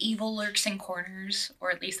how evil lurks in corners? Or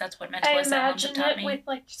at least that's what I Mental Asylums have imagine taught it me. with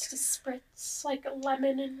like just a spritz, like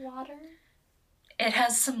lemon and water. It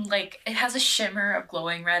has it has a shimmer of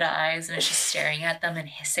glowing red eyes and it's just staring at them and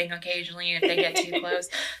hissing occasionally if they get too close.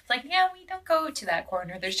 It's like, yeah, we don't go to that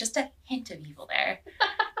corner. There's just a hint of evil there.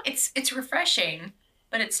 It's refreshing,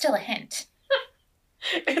 but it's still a hint.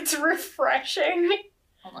 It's refreshing.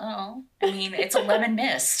 Hello? I mean, it's a lemon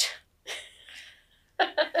mist.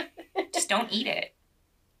 Just don't eat it.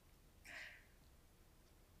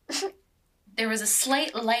 There was a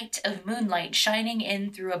slight light of moonlight shining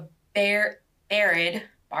in through a barred?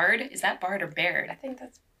 Is that barred or bared? I think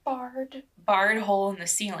that's barred. Barred hole in the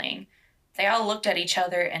ceiling. They all looked at each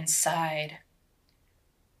other and sighed.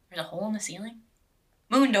 There's a hole in the ceiling?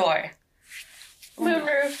 Moon door.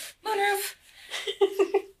 Moonroof. Moonroof.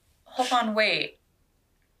 Hold on, wait,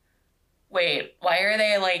 why are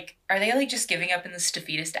they just giving up in this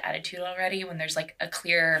defeatist attitude already when there's like a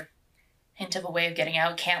clear hint of a way of getting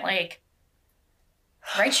out? Can't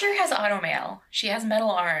Raichu has automail. She has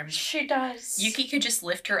metal arms. She does. Yuki could just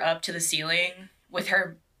lift her up to the ceiling with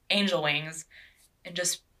her angel wings and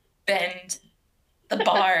just bend the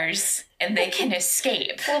bars and they can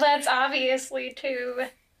escape. Well, that's obviously too...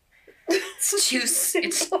 It's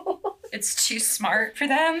too smart for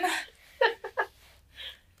them.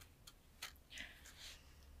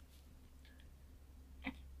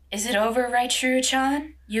 Is it over,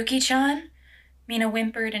 Raichu-chan? Yuki-chan? Mina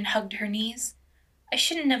whimpered and hugged her knees. I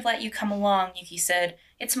shouldn't have let you come along, Yuki said.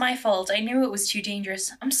 It's my fault. I knew it was too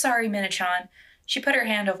dangerous. I'm sorry, Mina-chan. She put her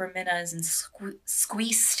hand over Mina's and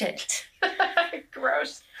squeezed it.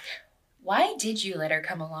 Gross. Why did you let her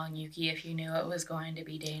come along, Yuki, if you knew it was going to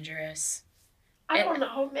be dangerous? I don't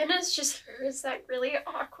know. Mina's just hers that really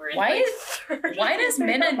awkward. Why third does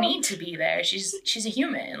Mina row. need to be there? She's a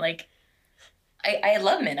human. Like, I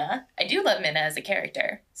love Mina. I do love Mina as a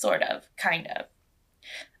character. Sort of. Kind of.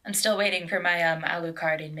 I'm still waiting for my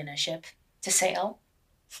Alucard in Mina ship to sail.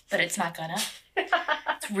 But it's not gonna.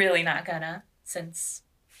 It's really not gonna. Since,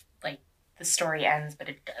 like, the story ends, but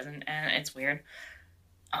it doesn't, and it's weird.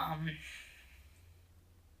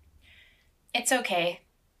 It's okay.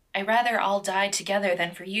 I'd rather all die together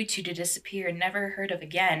than for you two to disappear and never heard of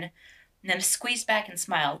again. And then squeezed back and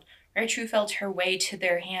smiled. Raichu felt her way to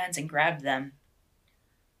their hands and grabbed them.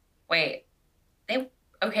 Wait.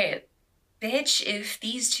 Okay. Bitch, if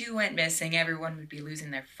these two went missing, everyone would be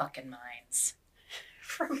losing their fucking minds.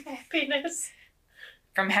 From happiness.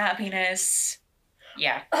 From happiness.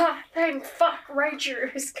 Yeah. Ah, thank fuck,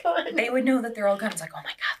 Raichu is gone. They would know that they're all gone. It's like, oh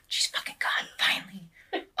my god, she's fucking gone, finally.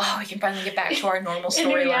 Oh, we can finally get back to our normal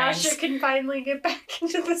storylines. Inuyasha can finally get back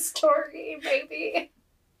into the story, baby.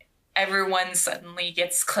 Everyone suddenly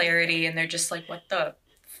gets clarity and they're just like, what the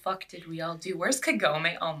fuck did we all do? Where's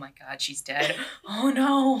Kagome? Oh my god, she's dead. Oh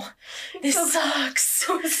no, this sucks.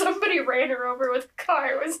 Somebody ran her over with a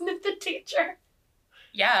car, wasn't it the teacher?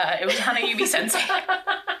 Yeah, it was Hanayubi Sensei.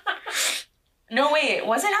 No, wait,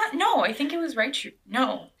 was it? No, I think it was Raichu.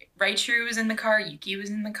 No, Raichu was in the car, Yuki was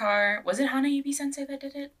in the car. Was it Hanayubi Sensei that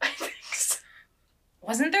did it? I think so.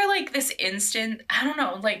 Wasn't there like this instant, I don't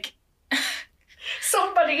know, like...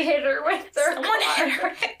 Somebody hit her with their Someone car. hit her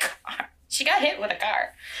with a car. She got hit with a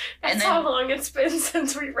car. That's And then, how long it's been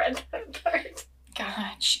since we read that part.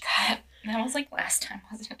 God, she got... That was like last time,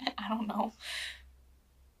 wasn't it? I don't know.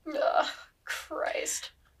 Ugh,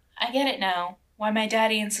 Christ. I get it now. Why my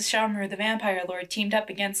daddy and Sesshomaru the Vampire Lord teamed up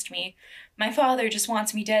against me. My father just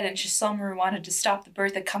wants me dead and Sesshomaru wanted to stop the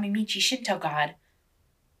birth of Kamimichi Shinto God.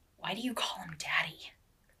 Why do you call him Daddy?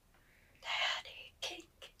 Daddy King.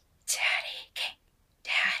 Daddy King.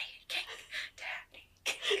 Daddy King. Daddy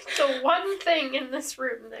King. The one thing in this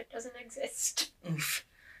room that doesn't exist. Oof.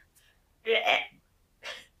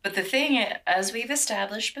 But the thing is, as we've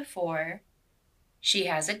established before, she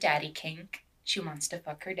has a daddy kink. She wants to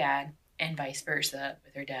fuck her dad, and vice versa,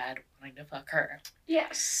 with her dad wanting to fuck her.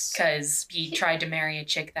 Yes. Because he tried to marry a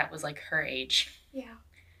chick that was like her age. Yeah.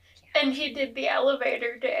 And he did the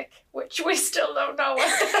elevator dick, which we still don't know what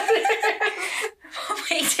that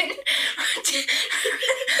Wait,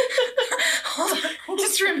 hold on. I'm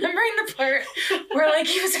just remembering the part where like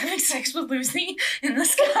he was having sex with Lucy and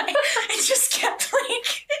this guy and just kept like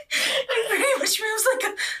he very much moves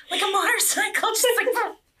like a motorcycle,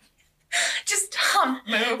 just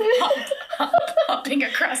hopping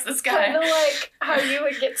across the is. sky. Kind of like how you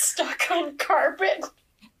would get stuck on carpet.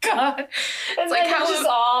 God. And It's like then how- just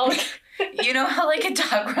all... You know how like a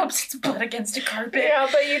dog rubs its butt against a carpet? Yeah,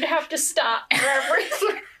 but you'd have to stop for every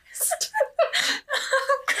thrust.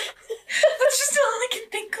 That's just all I can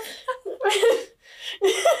think of.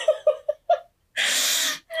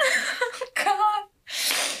 God.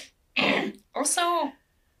 Also,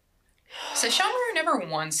 Sesshomaru never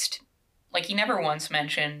once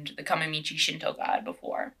mentioned the Kamimichi Shinto God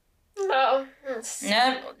before. No. It's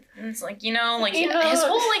like, you know, like You know- his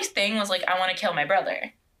whole like thing was like, I want to kill my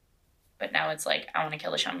brother. But now it's like, I want to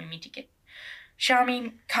kill the Kamimichi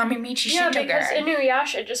Yeah, Shinto because God.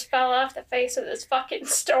 Inuyasha just fell off the face of this fucking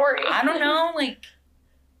story. I don't know, like,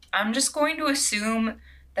 I'm just going to assume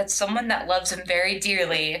that someone that loves him very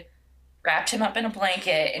dearly wrapped him up in a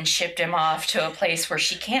blanket and shipped him off to a place where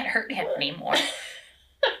she can't hurt him anymore.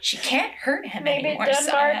 She can't hurt him Maybe anymore. Denmark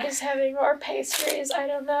Saya. is having more pastries. I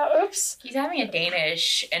don't know. Oops. He's having a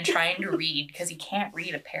Danish and trying to read because he can't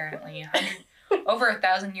read apparently. Over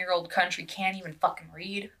 1,000-year-old country can't even fucking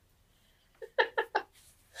read.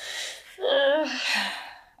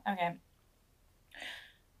 Okay.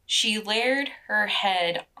 She laid her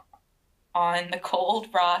head on the cold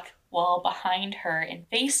rock wall behind her and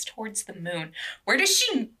faced towards the moon. Where does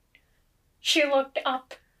she... She looked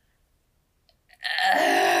up.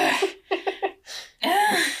 I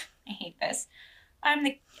hate this. I'm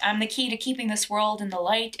the key to keeping this world in the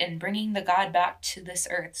light and bringing the god back to this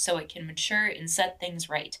earth so it can mature and set things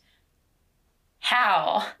right.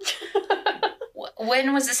 How?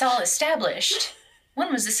 When was this all established?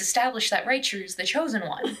 When was this established that Raichu is the chosen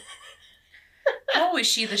one? How is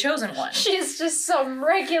she the chosen one? She's just some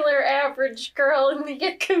regular average girl in the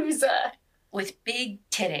Yakuza. With big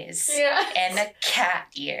titties. Yeah. And a cat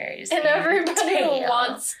ears. And a everybody tail.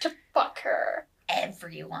 wants to fuck her.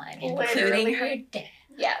 Everyone, Literally. including her dad.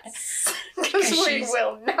 Yes. Because Because we she's-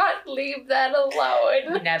 will not leave that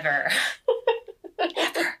alone. Never.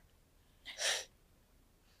 Never.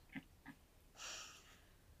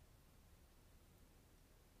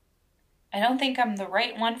 I don't think I'm the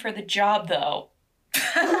right one for the job, though.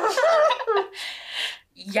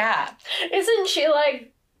 Yeah. Isn't she,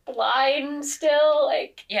 like, blind still?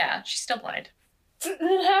 Like, Yeah, she's still blind. then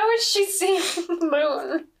how is she seeing the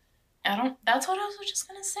moon? That's what I was just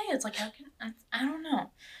gonna say. It's like, how can, I don't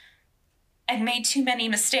know. I've made too many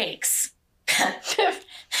mistakes.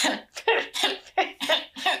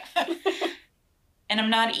 And I'm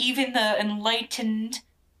not even the enlightened.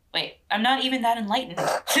 Wait, I'm not even that enlightened.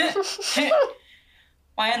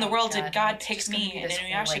 Why in the world did God it's pick just gonna me be and this whole,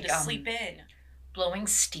 Inuyasha like, to sleep in? blowing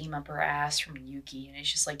steam up her ass from Yuki, and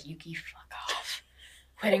it's just like, Yuki, fuck off.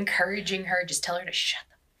 Quit encouraging her. Just tell her to shut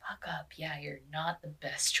the fuck up. Yeah, you're not the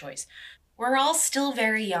best choice. We're all still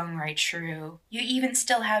very young, right, Shrew? You even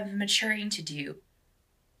still have maturing to do.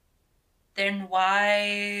 Then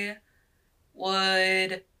why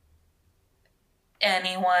would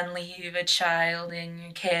anyone leave a child in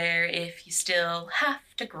your care if you still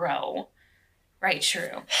have to grow? Right,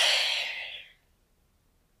 Shrew?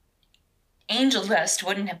 angel dust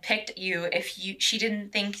wouldn't have picked you if she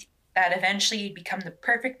didn't think that eventually you'd become the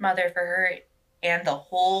perfect mother for her and the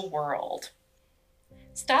whole world.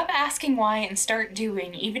 Stop asking why and start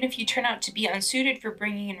doing. Even if you turn out to be unsuited for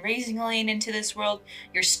bringing and raising Elaine into this world,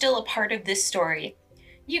 you're still a part of this story.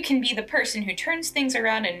 You can be the person who turns things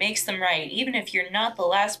around and makes them right, even if you're not the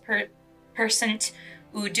last person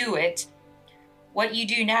who do it. What you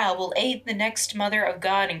do now will aid the next Mother of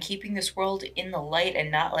God in keeping this world in the light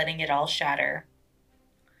and not letting it all shatter.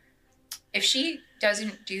 If she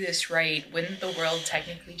doesn't do this right, wouldn't the world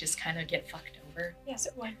technically just kind of get fucked over? Yes,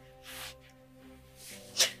 it would.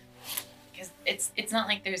 Because it's not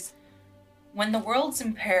like there's... When the world's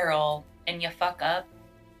in peril and you fuck up,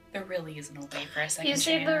 there really isn't a way for a second chance.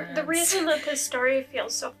 You see, the reason that this story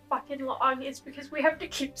feels so fucking long is because we have to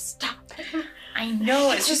keep stopping. I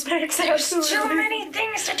know, It just makes there's too absolutely- many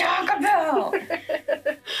things to talk about.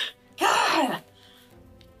 God.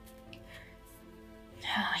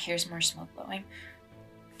 Here's more smoke blowing.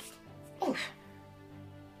 Oof.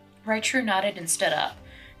 Raichu nodded and stood up.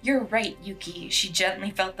 You're right, Yuki. She gently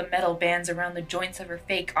felt the metal bands around the joints of her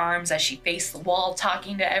fake arms as she faced the wall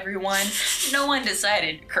talking to everyone. No one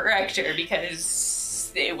decided to correct her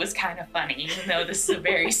because it was kind of funny, even though this is a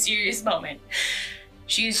very serious moment.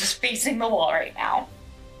 She's just facing the wall right now.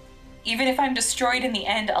 Even if I'm destroyed in the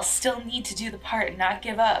end, I'll still need to do the part and not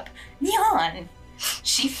give up. Neon!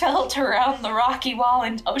 She felt around the rocky wall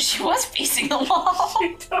and... Oh, she was facing the wall.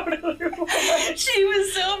 She totally was. She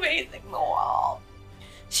was so facing the wall.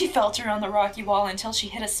 She felt around the rocky wall until she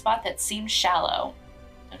hit a spot that seemed shallow.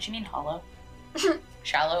 Don't you mean hollow?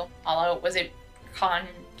 Shallow? Hollow? Was it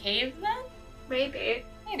concave then? Maybe.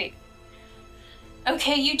 Maybe.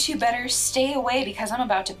 Okay, you two better stay away because I'm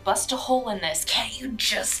about to bust a hole in this. Can't you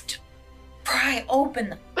just pry open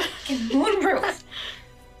the fucking moonroof?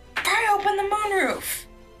 Pry open the moonroof!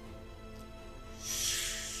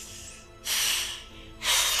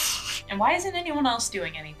 And why isn't anyone else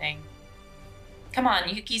doing anything? Come on,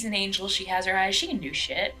 Yuki's an angel, she has her eyes, she can do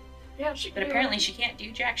shit. Yeah, she But apparently she can't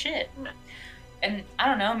do jack shit. No. And I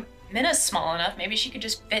don't know, Minna's small enough, maybe she could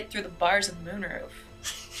just fit through the bars of the moonroof.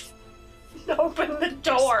 open the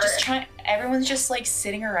door. Just trying. Everyone's just like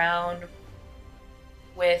sitting around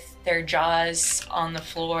with their jaws on the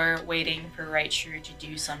floor, waiting for Raichu to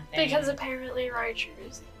do something. Because apparently Raichu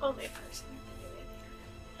is the only person who can do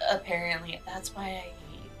it. Apparently, that's why I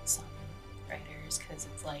hate some writers, because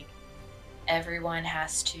it's like everyone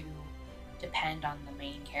has to depend on the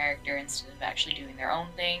main character instead of actually doing their own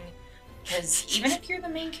thing. Because even if you're the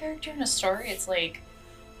main character in a story, it's like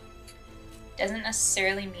doesn't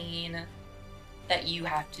necessarily mean that you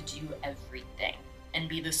have to do everything and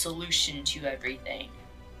be the solution to everything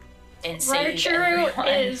and save Raichu everyone.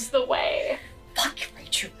 is the way. Fuck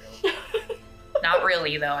Raichu. Not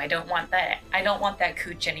really though. I don't want that. I don't want that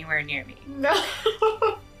cooch anywhere near me. No.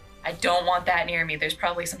 I don't want that near me. There's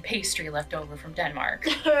probably some pastry left over from Denmark.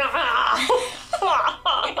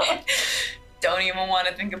 Don't even want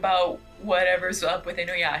to think about whatever's up with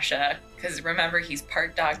Inuyasha. Because remember, he's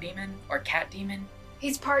part dog demon or cat demon.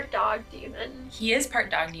 He's part dog demon. He is part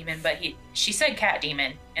dog demon, but she said cat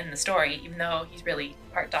demon in the story, even though he's really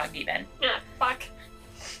part dog demon. Yeah, fuck.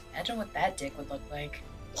 Imagine what that dick would look like.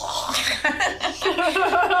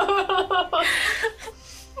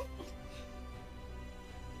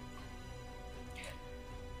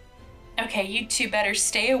 Okay, you two better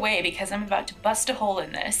stay away because I'm about to bust a hole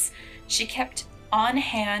in this. She kept on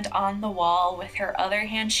hand on the wall. With her other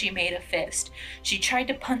hand, she made a fist. She tried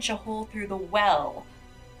to punch a hole through the well!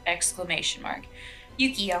 Exclamation mark.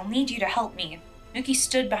 Yuki, I'll need you to help me. Yuki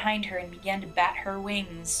stood behind her and began to bat her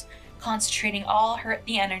wings, concentrating all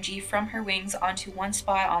the energy from her wings onto one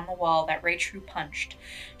spot on the wall that Raichu punched.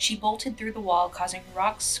 She bolted through the wall, causing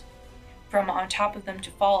rocks from on top of them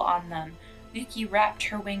to fall on them. Yuki wrapped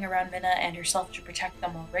her wing around Minna and herself to protect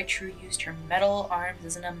them, while Raichu used her metal arms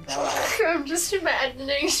as an umbrella. I'm just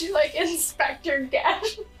imagining she like Inspector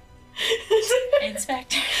Gadget.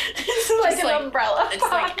 Inspector. It's like Just an like- umbrella. It's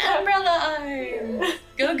like umbrella arm.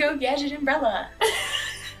 Go go gadget umbrella.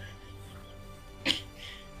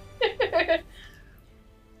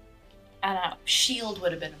 I don't know. Shield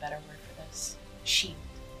would have been a better word for this. Shield.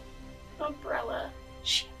 Umbrella.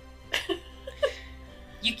 Shield.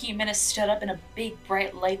 Yuki and Minna stood up in a big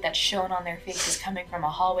bright light that shone on their faces coming from a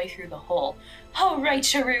hallway through the hole. Oh, right,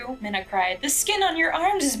 Charu, Minna cried. The skin on your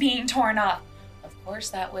arms is being torn off. Of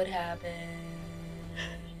course that would happen.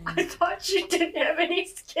 I thought she didn't have any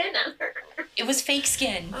skin on her. It was fake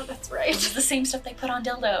skin. Oh, that's It right. was the same stuff they put on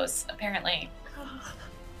dildos, apparently.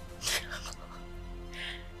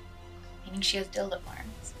 Meaning she has dildo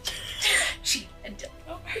arms. She had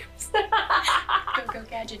dildo arms.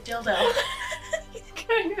 gadget dildo.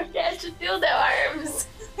 Gyno gadget dildo arms.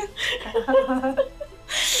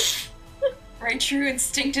 Raichu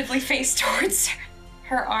instinctively faced towards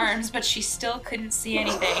her arms, but she still couldn't see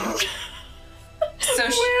anything. So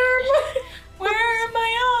where are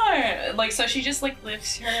my arms? Like, so she just like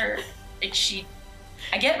lifts her, like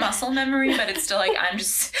I get muscle memory, but it's still like I'm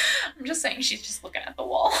just saying she's just looking at the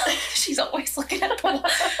wall. She's always looking at the wall.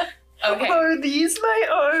 Okay. Are these my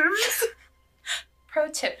arms? Pro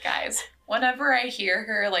tip, guys. Whenever I hear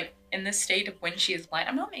her like in this state of when she is blind,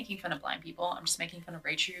 I'm not making fun of blind people. I'm just making fun of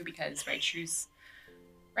Raichu because Raichu is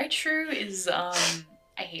I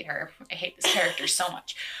hate her. I hate this character so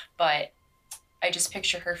much. But I just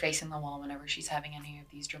picture her facing the wall whenever she's having any of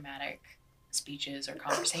these dramatic speeches or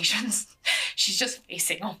conversations. She's just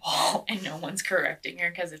facing a wall and no one's correcting her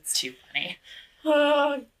because it's too funny.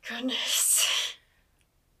 Oh, goodness.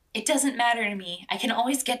 It doesn't matter to me. I can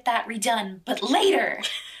always get that redone, but later.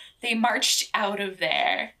 They marched out of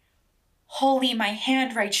there. Holy my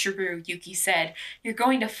hand, Raichu, Yuki said. You're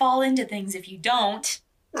going to fall into things if you don't.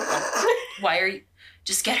 Why are you?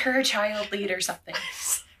 Just get her a child lead or something.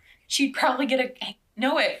 She'd probably get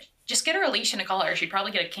just get her a leash and a collar. She'd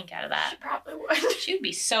probably get a kink out of that. She probably would. She'd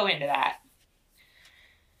be so into that.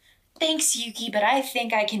 Thanks, Yuki, but I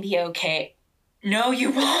think I can be okay. No,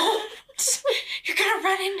 you won't. You're gonna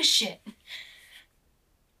run into shit.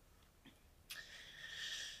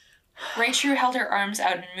 Raichu held her arms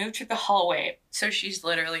out and moved through the hallway. So she's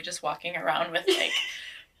literally just walking around with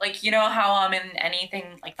like, you know how in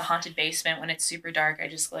anything like the haunted basement when it's super dark, I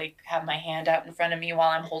just like have my hand out in front of me while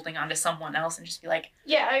I'm holding onto someone else and just be like,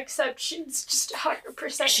 yeah, except she's just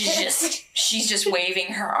 100% she's just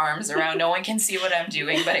waving her arms around. No one can see what I'm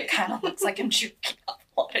doing, but it kind of looks like I'm jerking off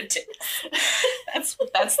a lot of tits. That's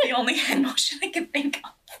the only hand motion I can think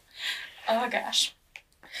of. Oh gosh.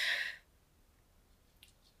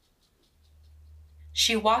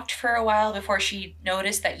 She walked for a while before she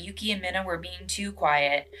noticed that Yuki and Minna were being too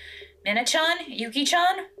quiet. Minna-chan?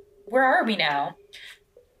 Yuki-chan? Where are we now?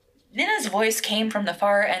 Minna's voice came from the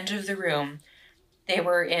far end of the room. They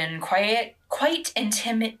were in quite and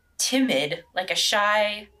timid, like a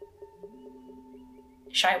shy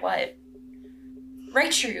what?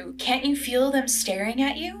 Raichu, can't you feel them staring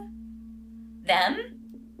at you? Them?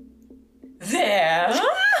 Them?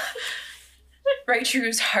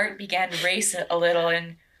 Raichu's heart began to race a little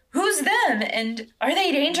and, who's them? And are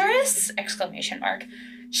they dangerous? !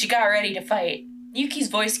 She got ready to fight. Yuki's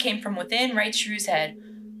voice came from within Raichu's head.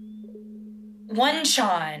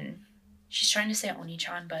 One-chan. She's trying to say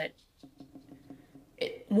Oni-chan, but...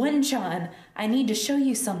 One-chan, I need to show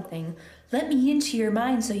you something. Let me into your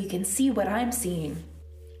mind so you can see what I'm seeing.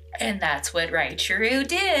 And that's what Raichu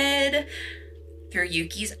did. Through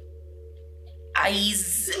Yuki's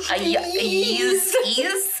eyes.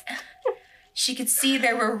 She could see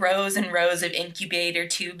there were rows and rows of incubator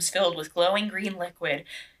tubes filled with glowing green liquid.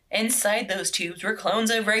 Inside those tubes were clones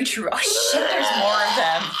of Raichu. Oh shit, there's more of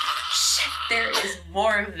them. Shit, there is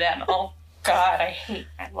more of them. Oh god, I hate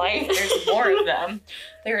my life. There's more of them.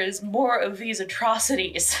 There is more of these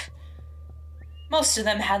atrocities. Most of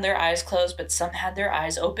them had their eyes closed, but some had their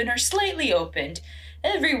eyes open or slightly opened.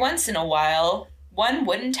 Every once in a while, one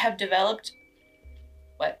wouldn't have developed...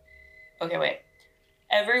 What? Okay, wait.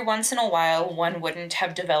 Every once in a while, one wouldn't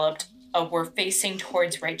have developed a we're facing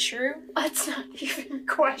towards Raichu. Let's not even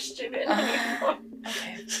question it anymore.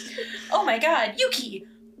 Okay. Oh my god, Yuki!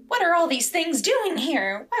 What are all these things doing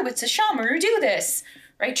here? Why would Sesshomaru do this?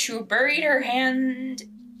 Raichu buried her hand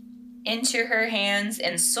into her hands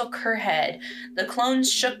and shook her head. The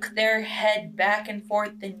clones shook their head back and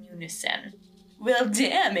forth in unison. Well,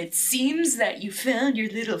 damn, it seems that you found your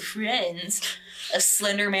little friends. A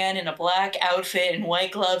slender man in a black outfit and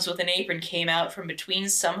white gloves with an apron came out from between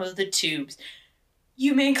some of the tubes.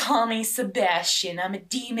 You may call me Sebastian. I'm a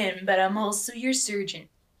demon, but I'm also your surgeon.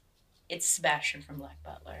 It's Sebastian from Black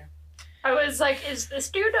Butler. I was like, is this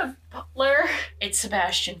dude a butler? It's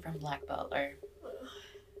Sebastian from Black Butler.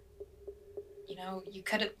 You know, you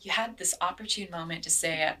had this opportune moment to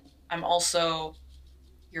say, I'm also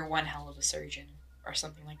your one hell of a surgeon, or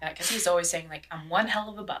something like that, because he's always saying, like, I'm one hell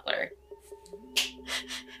of a butler.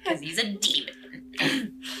 Because he's a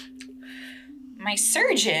demon. My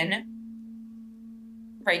surgeon?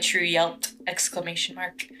 Raichu yelped, !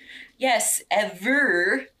 Yes,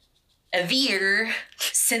 ever,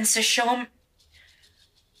 since Sesshomaru...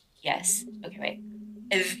 Yes, okay, wait.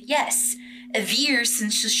 Yes, Evir,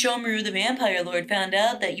 since Sesshomaru the Vampire Lord found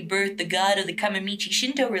out that you birthed the god of the Kamamichi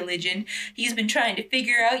Shinto religion, he's been trying to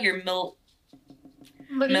figure out your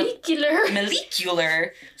molecular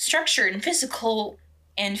structure and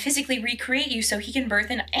and physically recreate you so he can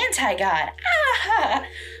birth an anti-god. Ah!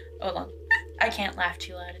 Hold on. I can't laugh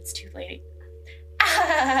too loud. It's too late.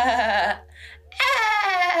 Ah!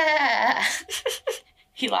 Ah!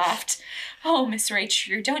 He laughed. Oh, Miss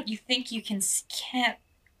Rachel, don't you think you can't...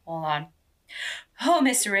 Hold on. Oh,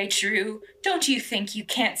 Miss Rachel, don't you think you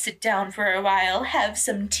can't sit down for a while, have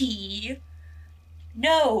some tea?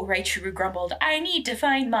 No, Rachel grumbled. I need to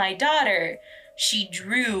find my daughter. She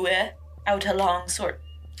drew out a long sword.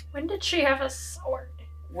 When did she have a sword?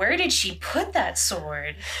 Where did she put that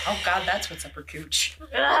sword? Oh God, that's what's up her cooch.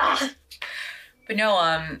 Ugh. But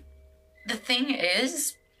no, the thing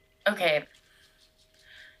is, okay,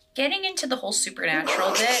 getting into the whole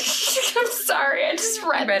supernatural bit. I'm sorry, I just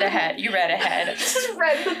read. You read ahead. You read ahead. I just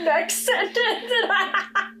read the next sentence.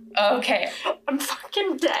 Okay. I'm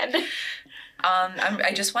fucking dead.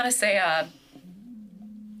 I just want to say,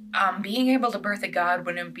 being able to birth a god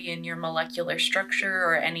wouldn't be in your molecular structure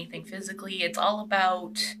or anything physically. It's all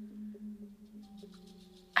about,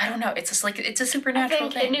 I don't know. It's just like, it's a supernatural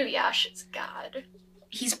I think thing. Inuyasha's god.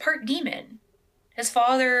 He's part demon. His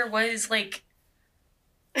father was like,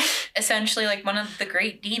 essentially like one of the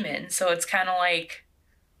great demons. So it's kind of like,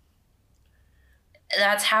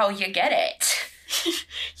 that's how you get it.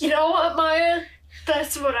 You know what, Maya?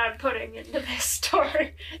 That's what I'm putting into this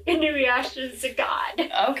story. Inuyasha's a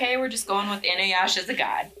god. Okay, we're just going with Inuyasha's a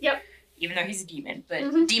god. Yep. Even though he's a demon, but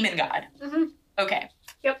Mhm. demon god. Mm-hmm. Okay.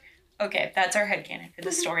 Yep. Okay, that's our headcanon for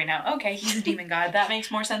this story now. Okay, he's a demon god. That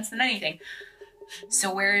makes more sense than anything.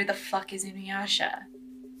 So where the fuck is Inuyasha?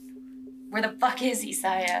 Where the fuck is he,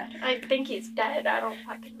 Saya? I think he's dead. I don't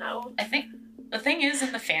fucking know. I think the thing is,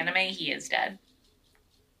 in the fanime, he is dead.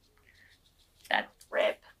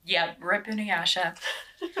 Rip. Yeah, rip Inuyasha.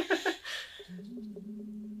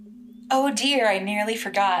 Oh dear, I nearly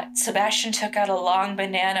forgot. Sebastian took out a long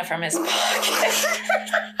banana from his pocket.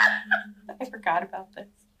 I forgot about this.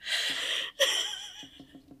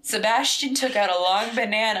 Sebastian took out a long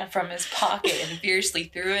banana from his pocket and fiercely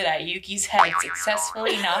threw it at Yuki's head,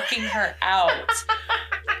 successfully knocking her out.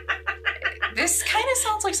 This kind of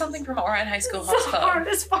sounds like something from Ouran High School It's the House Club.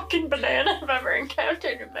 hardest fucking banana I've ever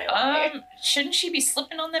encountered in my life. Shouldn't she be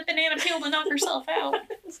slipping on that banana peel to knock herself out?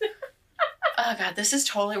 Oh god, this is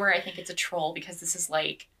totally where I think it's a troll, because this is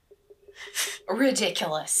like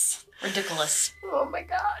ridiculous. Ridiculous. Oh my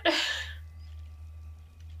god.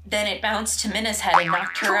 Then it bounced to Minna's head and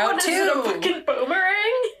knocked her out What, is it a too. fucking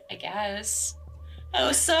boomerang? I guess.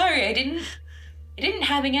 Oh, sorry, I didn't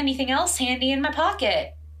have anything else handy in my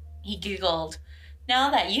pocket. He giggled.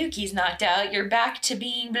 Now that Yuki's knocked out, you're back to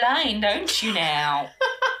being blind, aren't you now?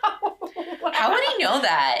 Wow. How would he know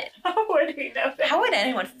that? How would he know that? How would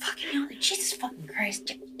anyone fucking know that? Jesus fucking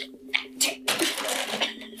Christ.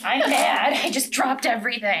 I'm mad. I just dropped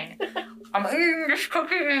everything. I'm eating this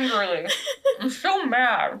cookie angrily. I'm so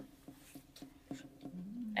mad.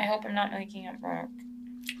 I hope I'm not making it wrong.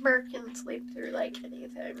 Merc can sleep through like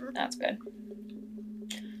anything. That's good.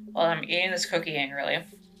 Well, I'm eating this cookie angrily.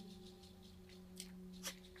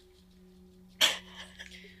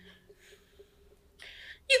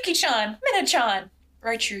 Yuki-chan! Minna-chan!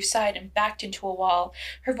 Raichu sighed and backed into a wall.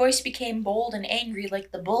 Her voice became bold and angry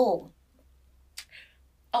like the bull.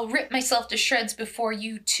 I'll rip myself to shreds before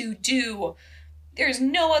you two do. There's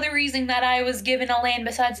no other reason that I was given a land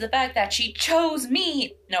besides the fact that she chose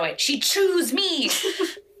me. No, wait, she chose me.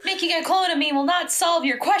 Making a clone of me will not solve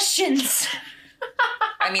your questions.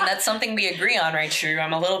 I mean, that's something we agree on, right, Shrew?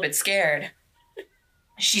 I'm a little bit scared.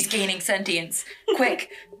 She's gaining sentience. Quick,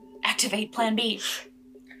 activate Plan B.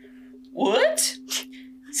 What?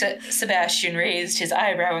 Sebastian raised his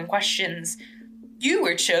eyebrow in questions. You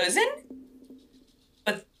were chosen?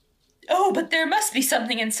 But there must be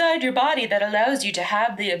something inside your body that allows you to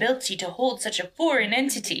have the ability to hold such a foreign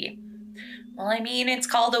entity. Well, I mean, it's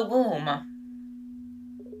called a womb.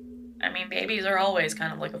 I mean, babies are always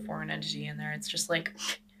kind of like a foreign entity in there. It's just like...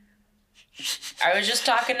 I was just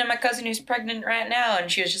talking to my cousin who's pregnant right now,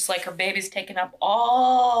 and she was just like, her baby's taking up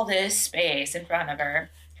all this space in front of her.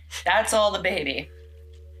 That's all the baby.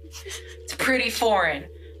 It's pretty foreign.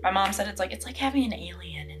 My mom said it's like having an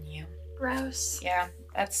alien in you. Gross. Yeah,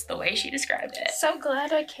 that's the way she described it. So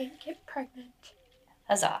glad I can't get pregnant.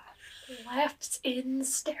 Huzzah. Left's in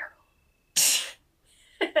sterile.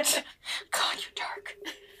 God, you're dark.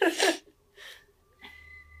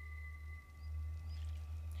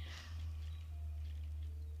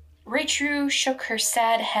 Raichu shook her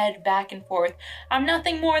sad head back and forth. I'm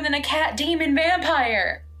nothing more than a cat demon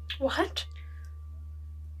vampire. What?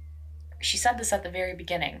 She said this at the very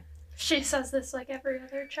beginning. She says this like every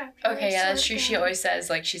other chapter. Okay, yeah, that's true. She God. always says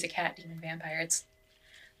like she's a cat demon vampire. It's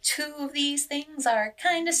two of these things are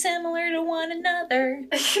kind of similar to one another.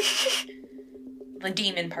 The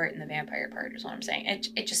demon part and the vampire part is what I'm saying.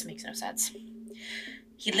 It just makes no sense.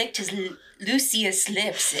 He licked his Lucius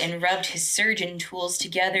lips and rubbed his surgeon tools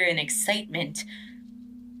together in excitement.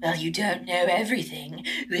 Well, you don't know everything.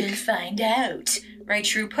 We'll find out.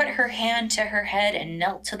 Raichu put her hand to her head and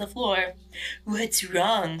knelt to the floor. What's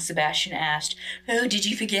wrong? Sebastian asked. Oh, did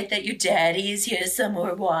you forget that your daddy is here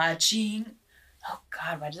somewhere watching? Oh,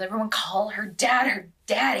 God, why does everyone call her dad her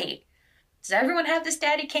daddy? Does everyone have this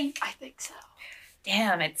daddy kink? I think so.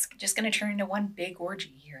 Damn, it's just gonna turn into one big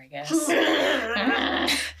orgy here, I guess.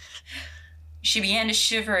 She began to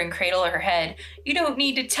shiver and cradle her head. You don't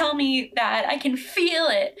need to tell me that. I can feel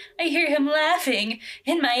it. I hear him laughing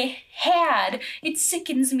in my head. It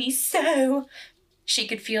sickens me so. She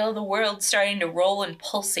could feel the world starting to roll and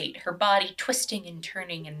pulsate, her body twisting and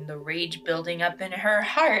turning, and the rage building up in her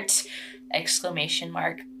heart! Exclamation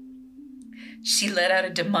mark. She let out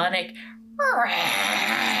a demonic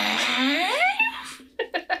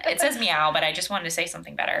It says meow, but I just wanted to say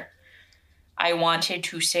something better. I wanted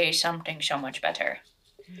to say something so much better.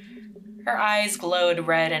 Her eyes glowed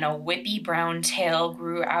red and a whippy brown tail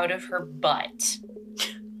grew out of her butt.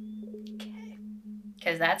 Okay.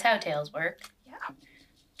 Because that's how tails work. Yeah.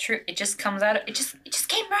 True, it just comes out of, it just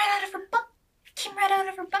came right out of her butt. It came right out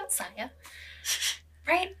of her butt, Saya.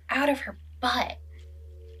 Right out of her butt.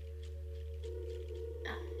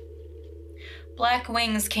 Black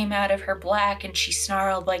wings came out of her black and she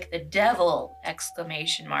snarled like the devil!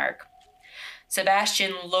 Exclamation mark.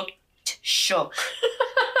 Sebastian looked shook.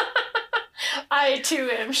 I too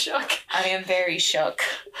am shook. I am very shook.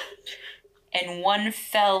 In one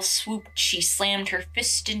fell swoop, she slammed her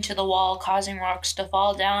fist into the wall, causing rocks to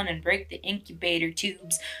fall down and break the incubator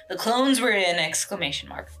tubes. The clones were in! Exclamation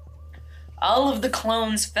mark. All of the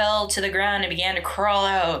clones fell to the ground and began to crawl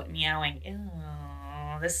out, meowing. Ew,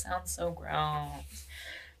 this sounds so gross.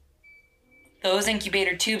 Those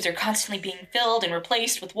incubator tubes are constantly being filled and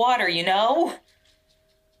replaced with water, you know?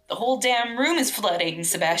 The whole damn room is flooding,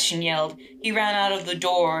 Sebastian yelled. He ran out of the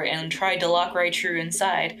door and tried to lock Raichu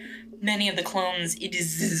inside. Many of the clones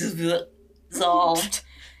dissolved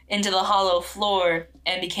into the hollow floor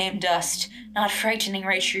and became dust, not frightening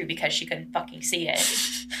Raichu because she couldn't fucking see it.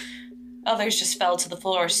 Others just fell to the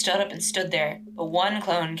floor, stood up and stood there, but one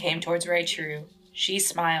clone came towards Raichu. She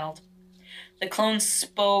smiled. The clone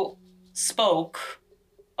spoke.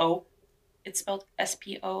 Oh, it's spelled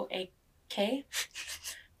S-P-O-A-K?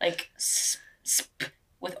 Like sp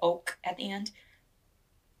with oak at the end.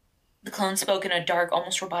 The clone spoke in a dark,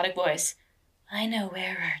 almost robotic voice. I know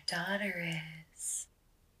where our daughter is.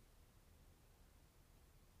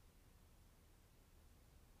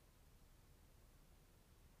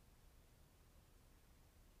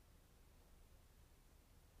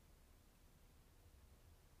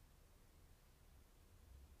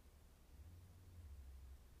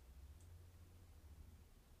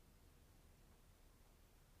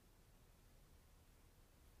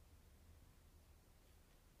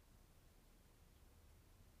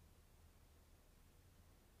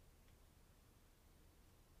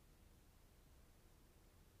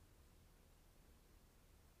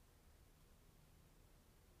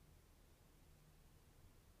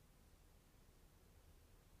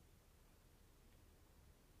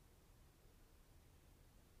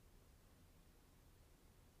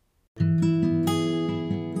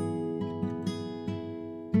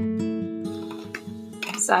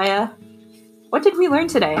 Saya, what did we learn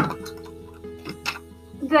today?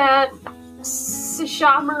 That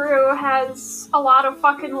Sesshomaru has a lot of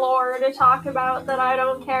fucking lore to talk about that I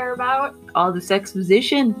don't care about. All this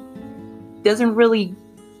exposition doesn't really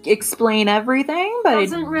explain everything, but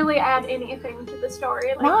Doesn't really add anything to the story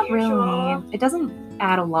like not usual. really. It doesn't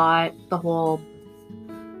add a lot.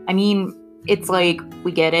 I mean, it's like,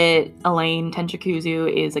 we get it. Elaine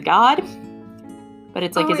Tenchikuzu is a god, but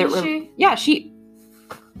it's like, Oh, is it is really? she? Yeah, she.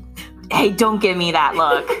 Hey, don't give me that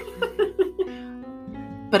look.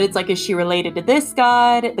 But it's like, is she related to this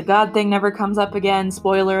god? The god thing never comes up again.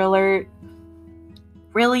 Spoiler alert.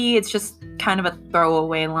 Really, it's just kind of a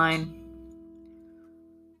throwaway line.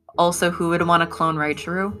 Also, who would want to clone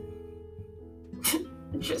Raichu?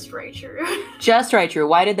 Just Raichu. Just Raichu.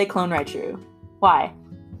 Why did they clone Raichu? Why?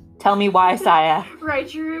 Tell me why, Saya.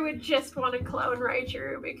 Raichu would just want to clone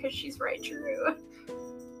Raichu because she's Raichu.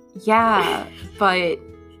 Yeah, but,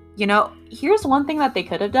 you know, here's one thing that they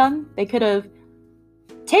could have done. They could have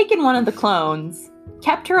taken one of the clones,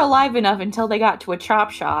 kept her alive enough until they got to a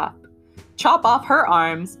chop shop, chop off her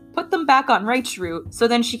arms, put them back on Raichu, so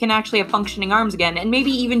then she can actually have functioning arms again, and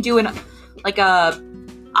maybe even do a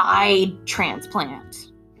eye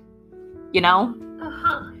transplant. you know?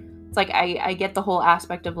 Uh-huh. It's like I get the whole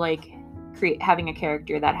aspect of like having a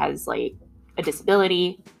character that has like a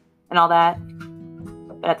disability and all that,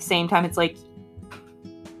 but at the same time it's like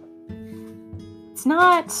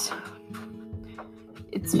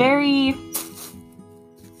it's very,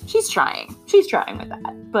 she's trying with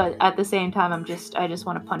that, but at the same time I just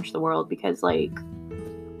want to punch the world, because like,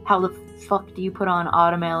 how the fuck do you put on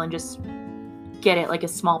Automail and just get it like a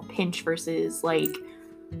small pinch versus like,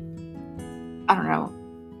 I don't know.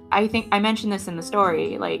 I think I mentioned this in the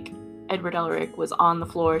story, like Edward Elric was on the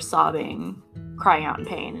floor sobbing, crying out in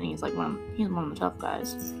pain, and he's like he's one of the tough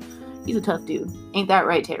guys. He's a tough dude. Ain't that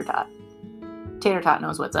right, Tater Tot? Tater Tot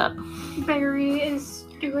knows what's up. Barry is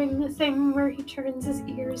doing the thing where he turns his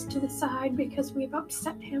ears to the side because we've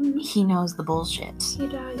upset him. He knows the bullshit. He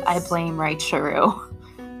does. I blame Right Shuru.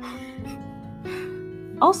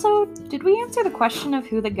 Also, did we answer the question of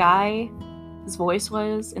who the guy's voice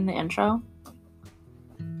was in the intro?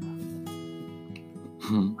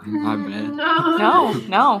 My bad. No.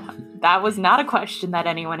 No. That was not a question that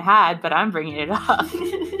anyone had, but I'm bringing it up.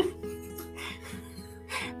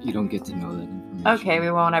 You don't get to know that information. Okay, we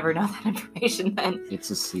won't ever know that information then. It's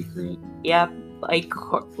a secret. Yep, like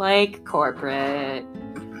corporate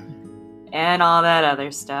and all that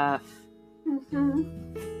other stuff. Mm-hmm.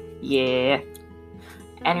 Yeah.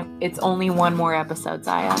 And it's only one more episode,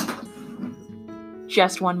 Zaya.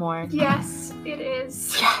 Just one more. Yes, it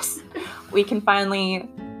is. Yes. We can finally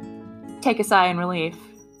take a sigh in relief.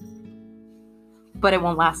 But it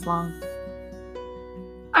won't last long.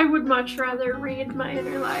 I would much rather read My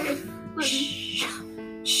Inner Life. Shh.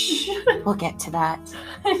 Shh. We'll get to that.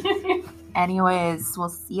 Anyways, we'll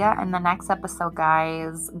see ya in the next episode,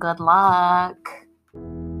 guys. Good luck.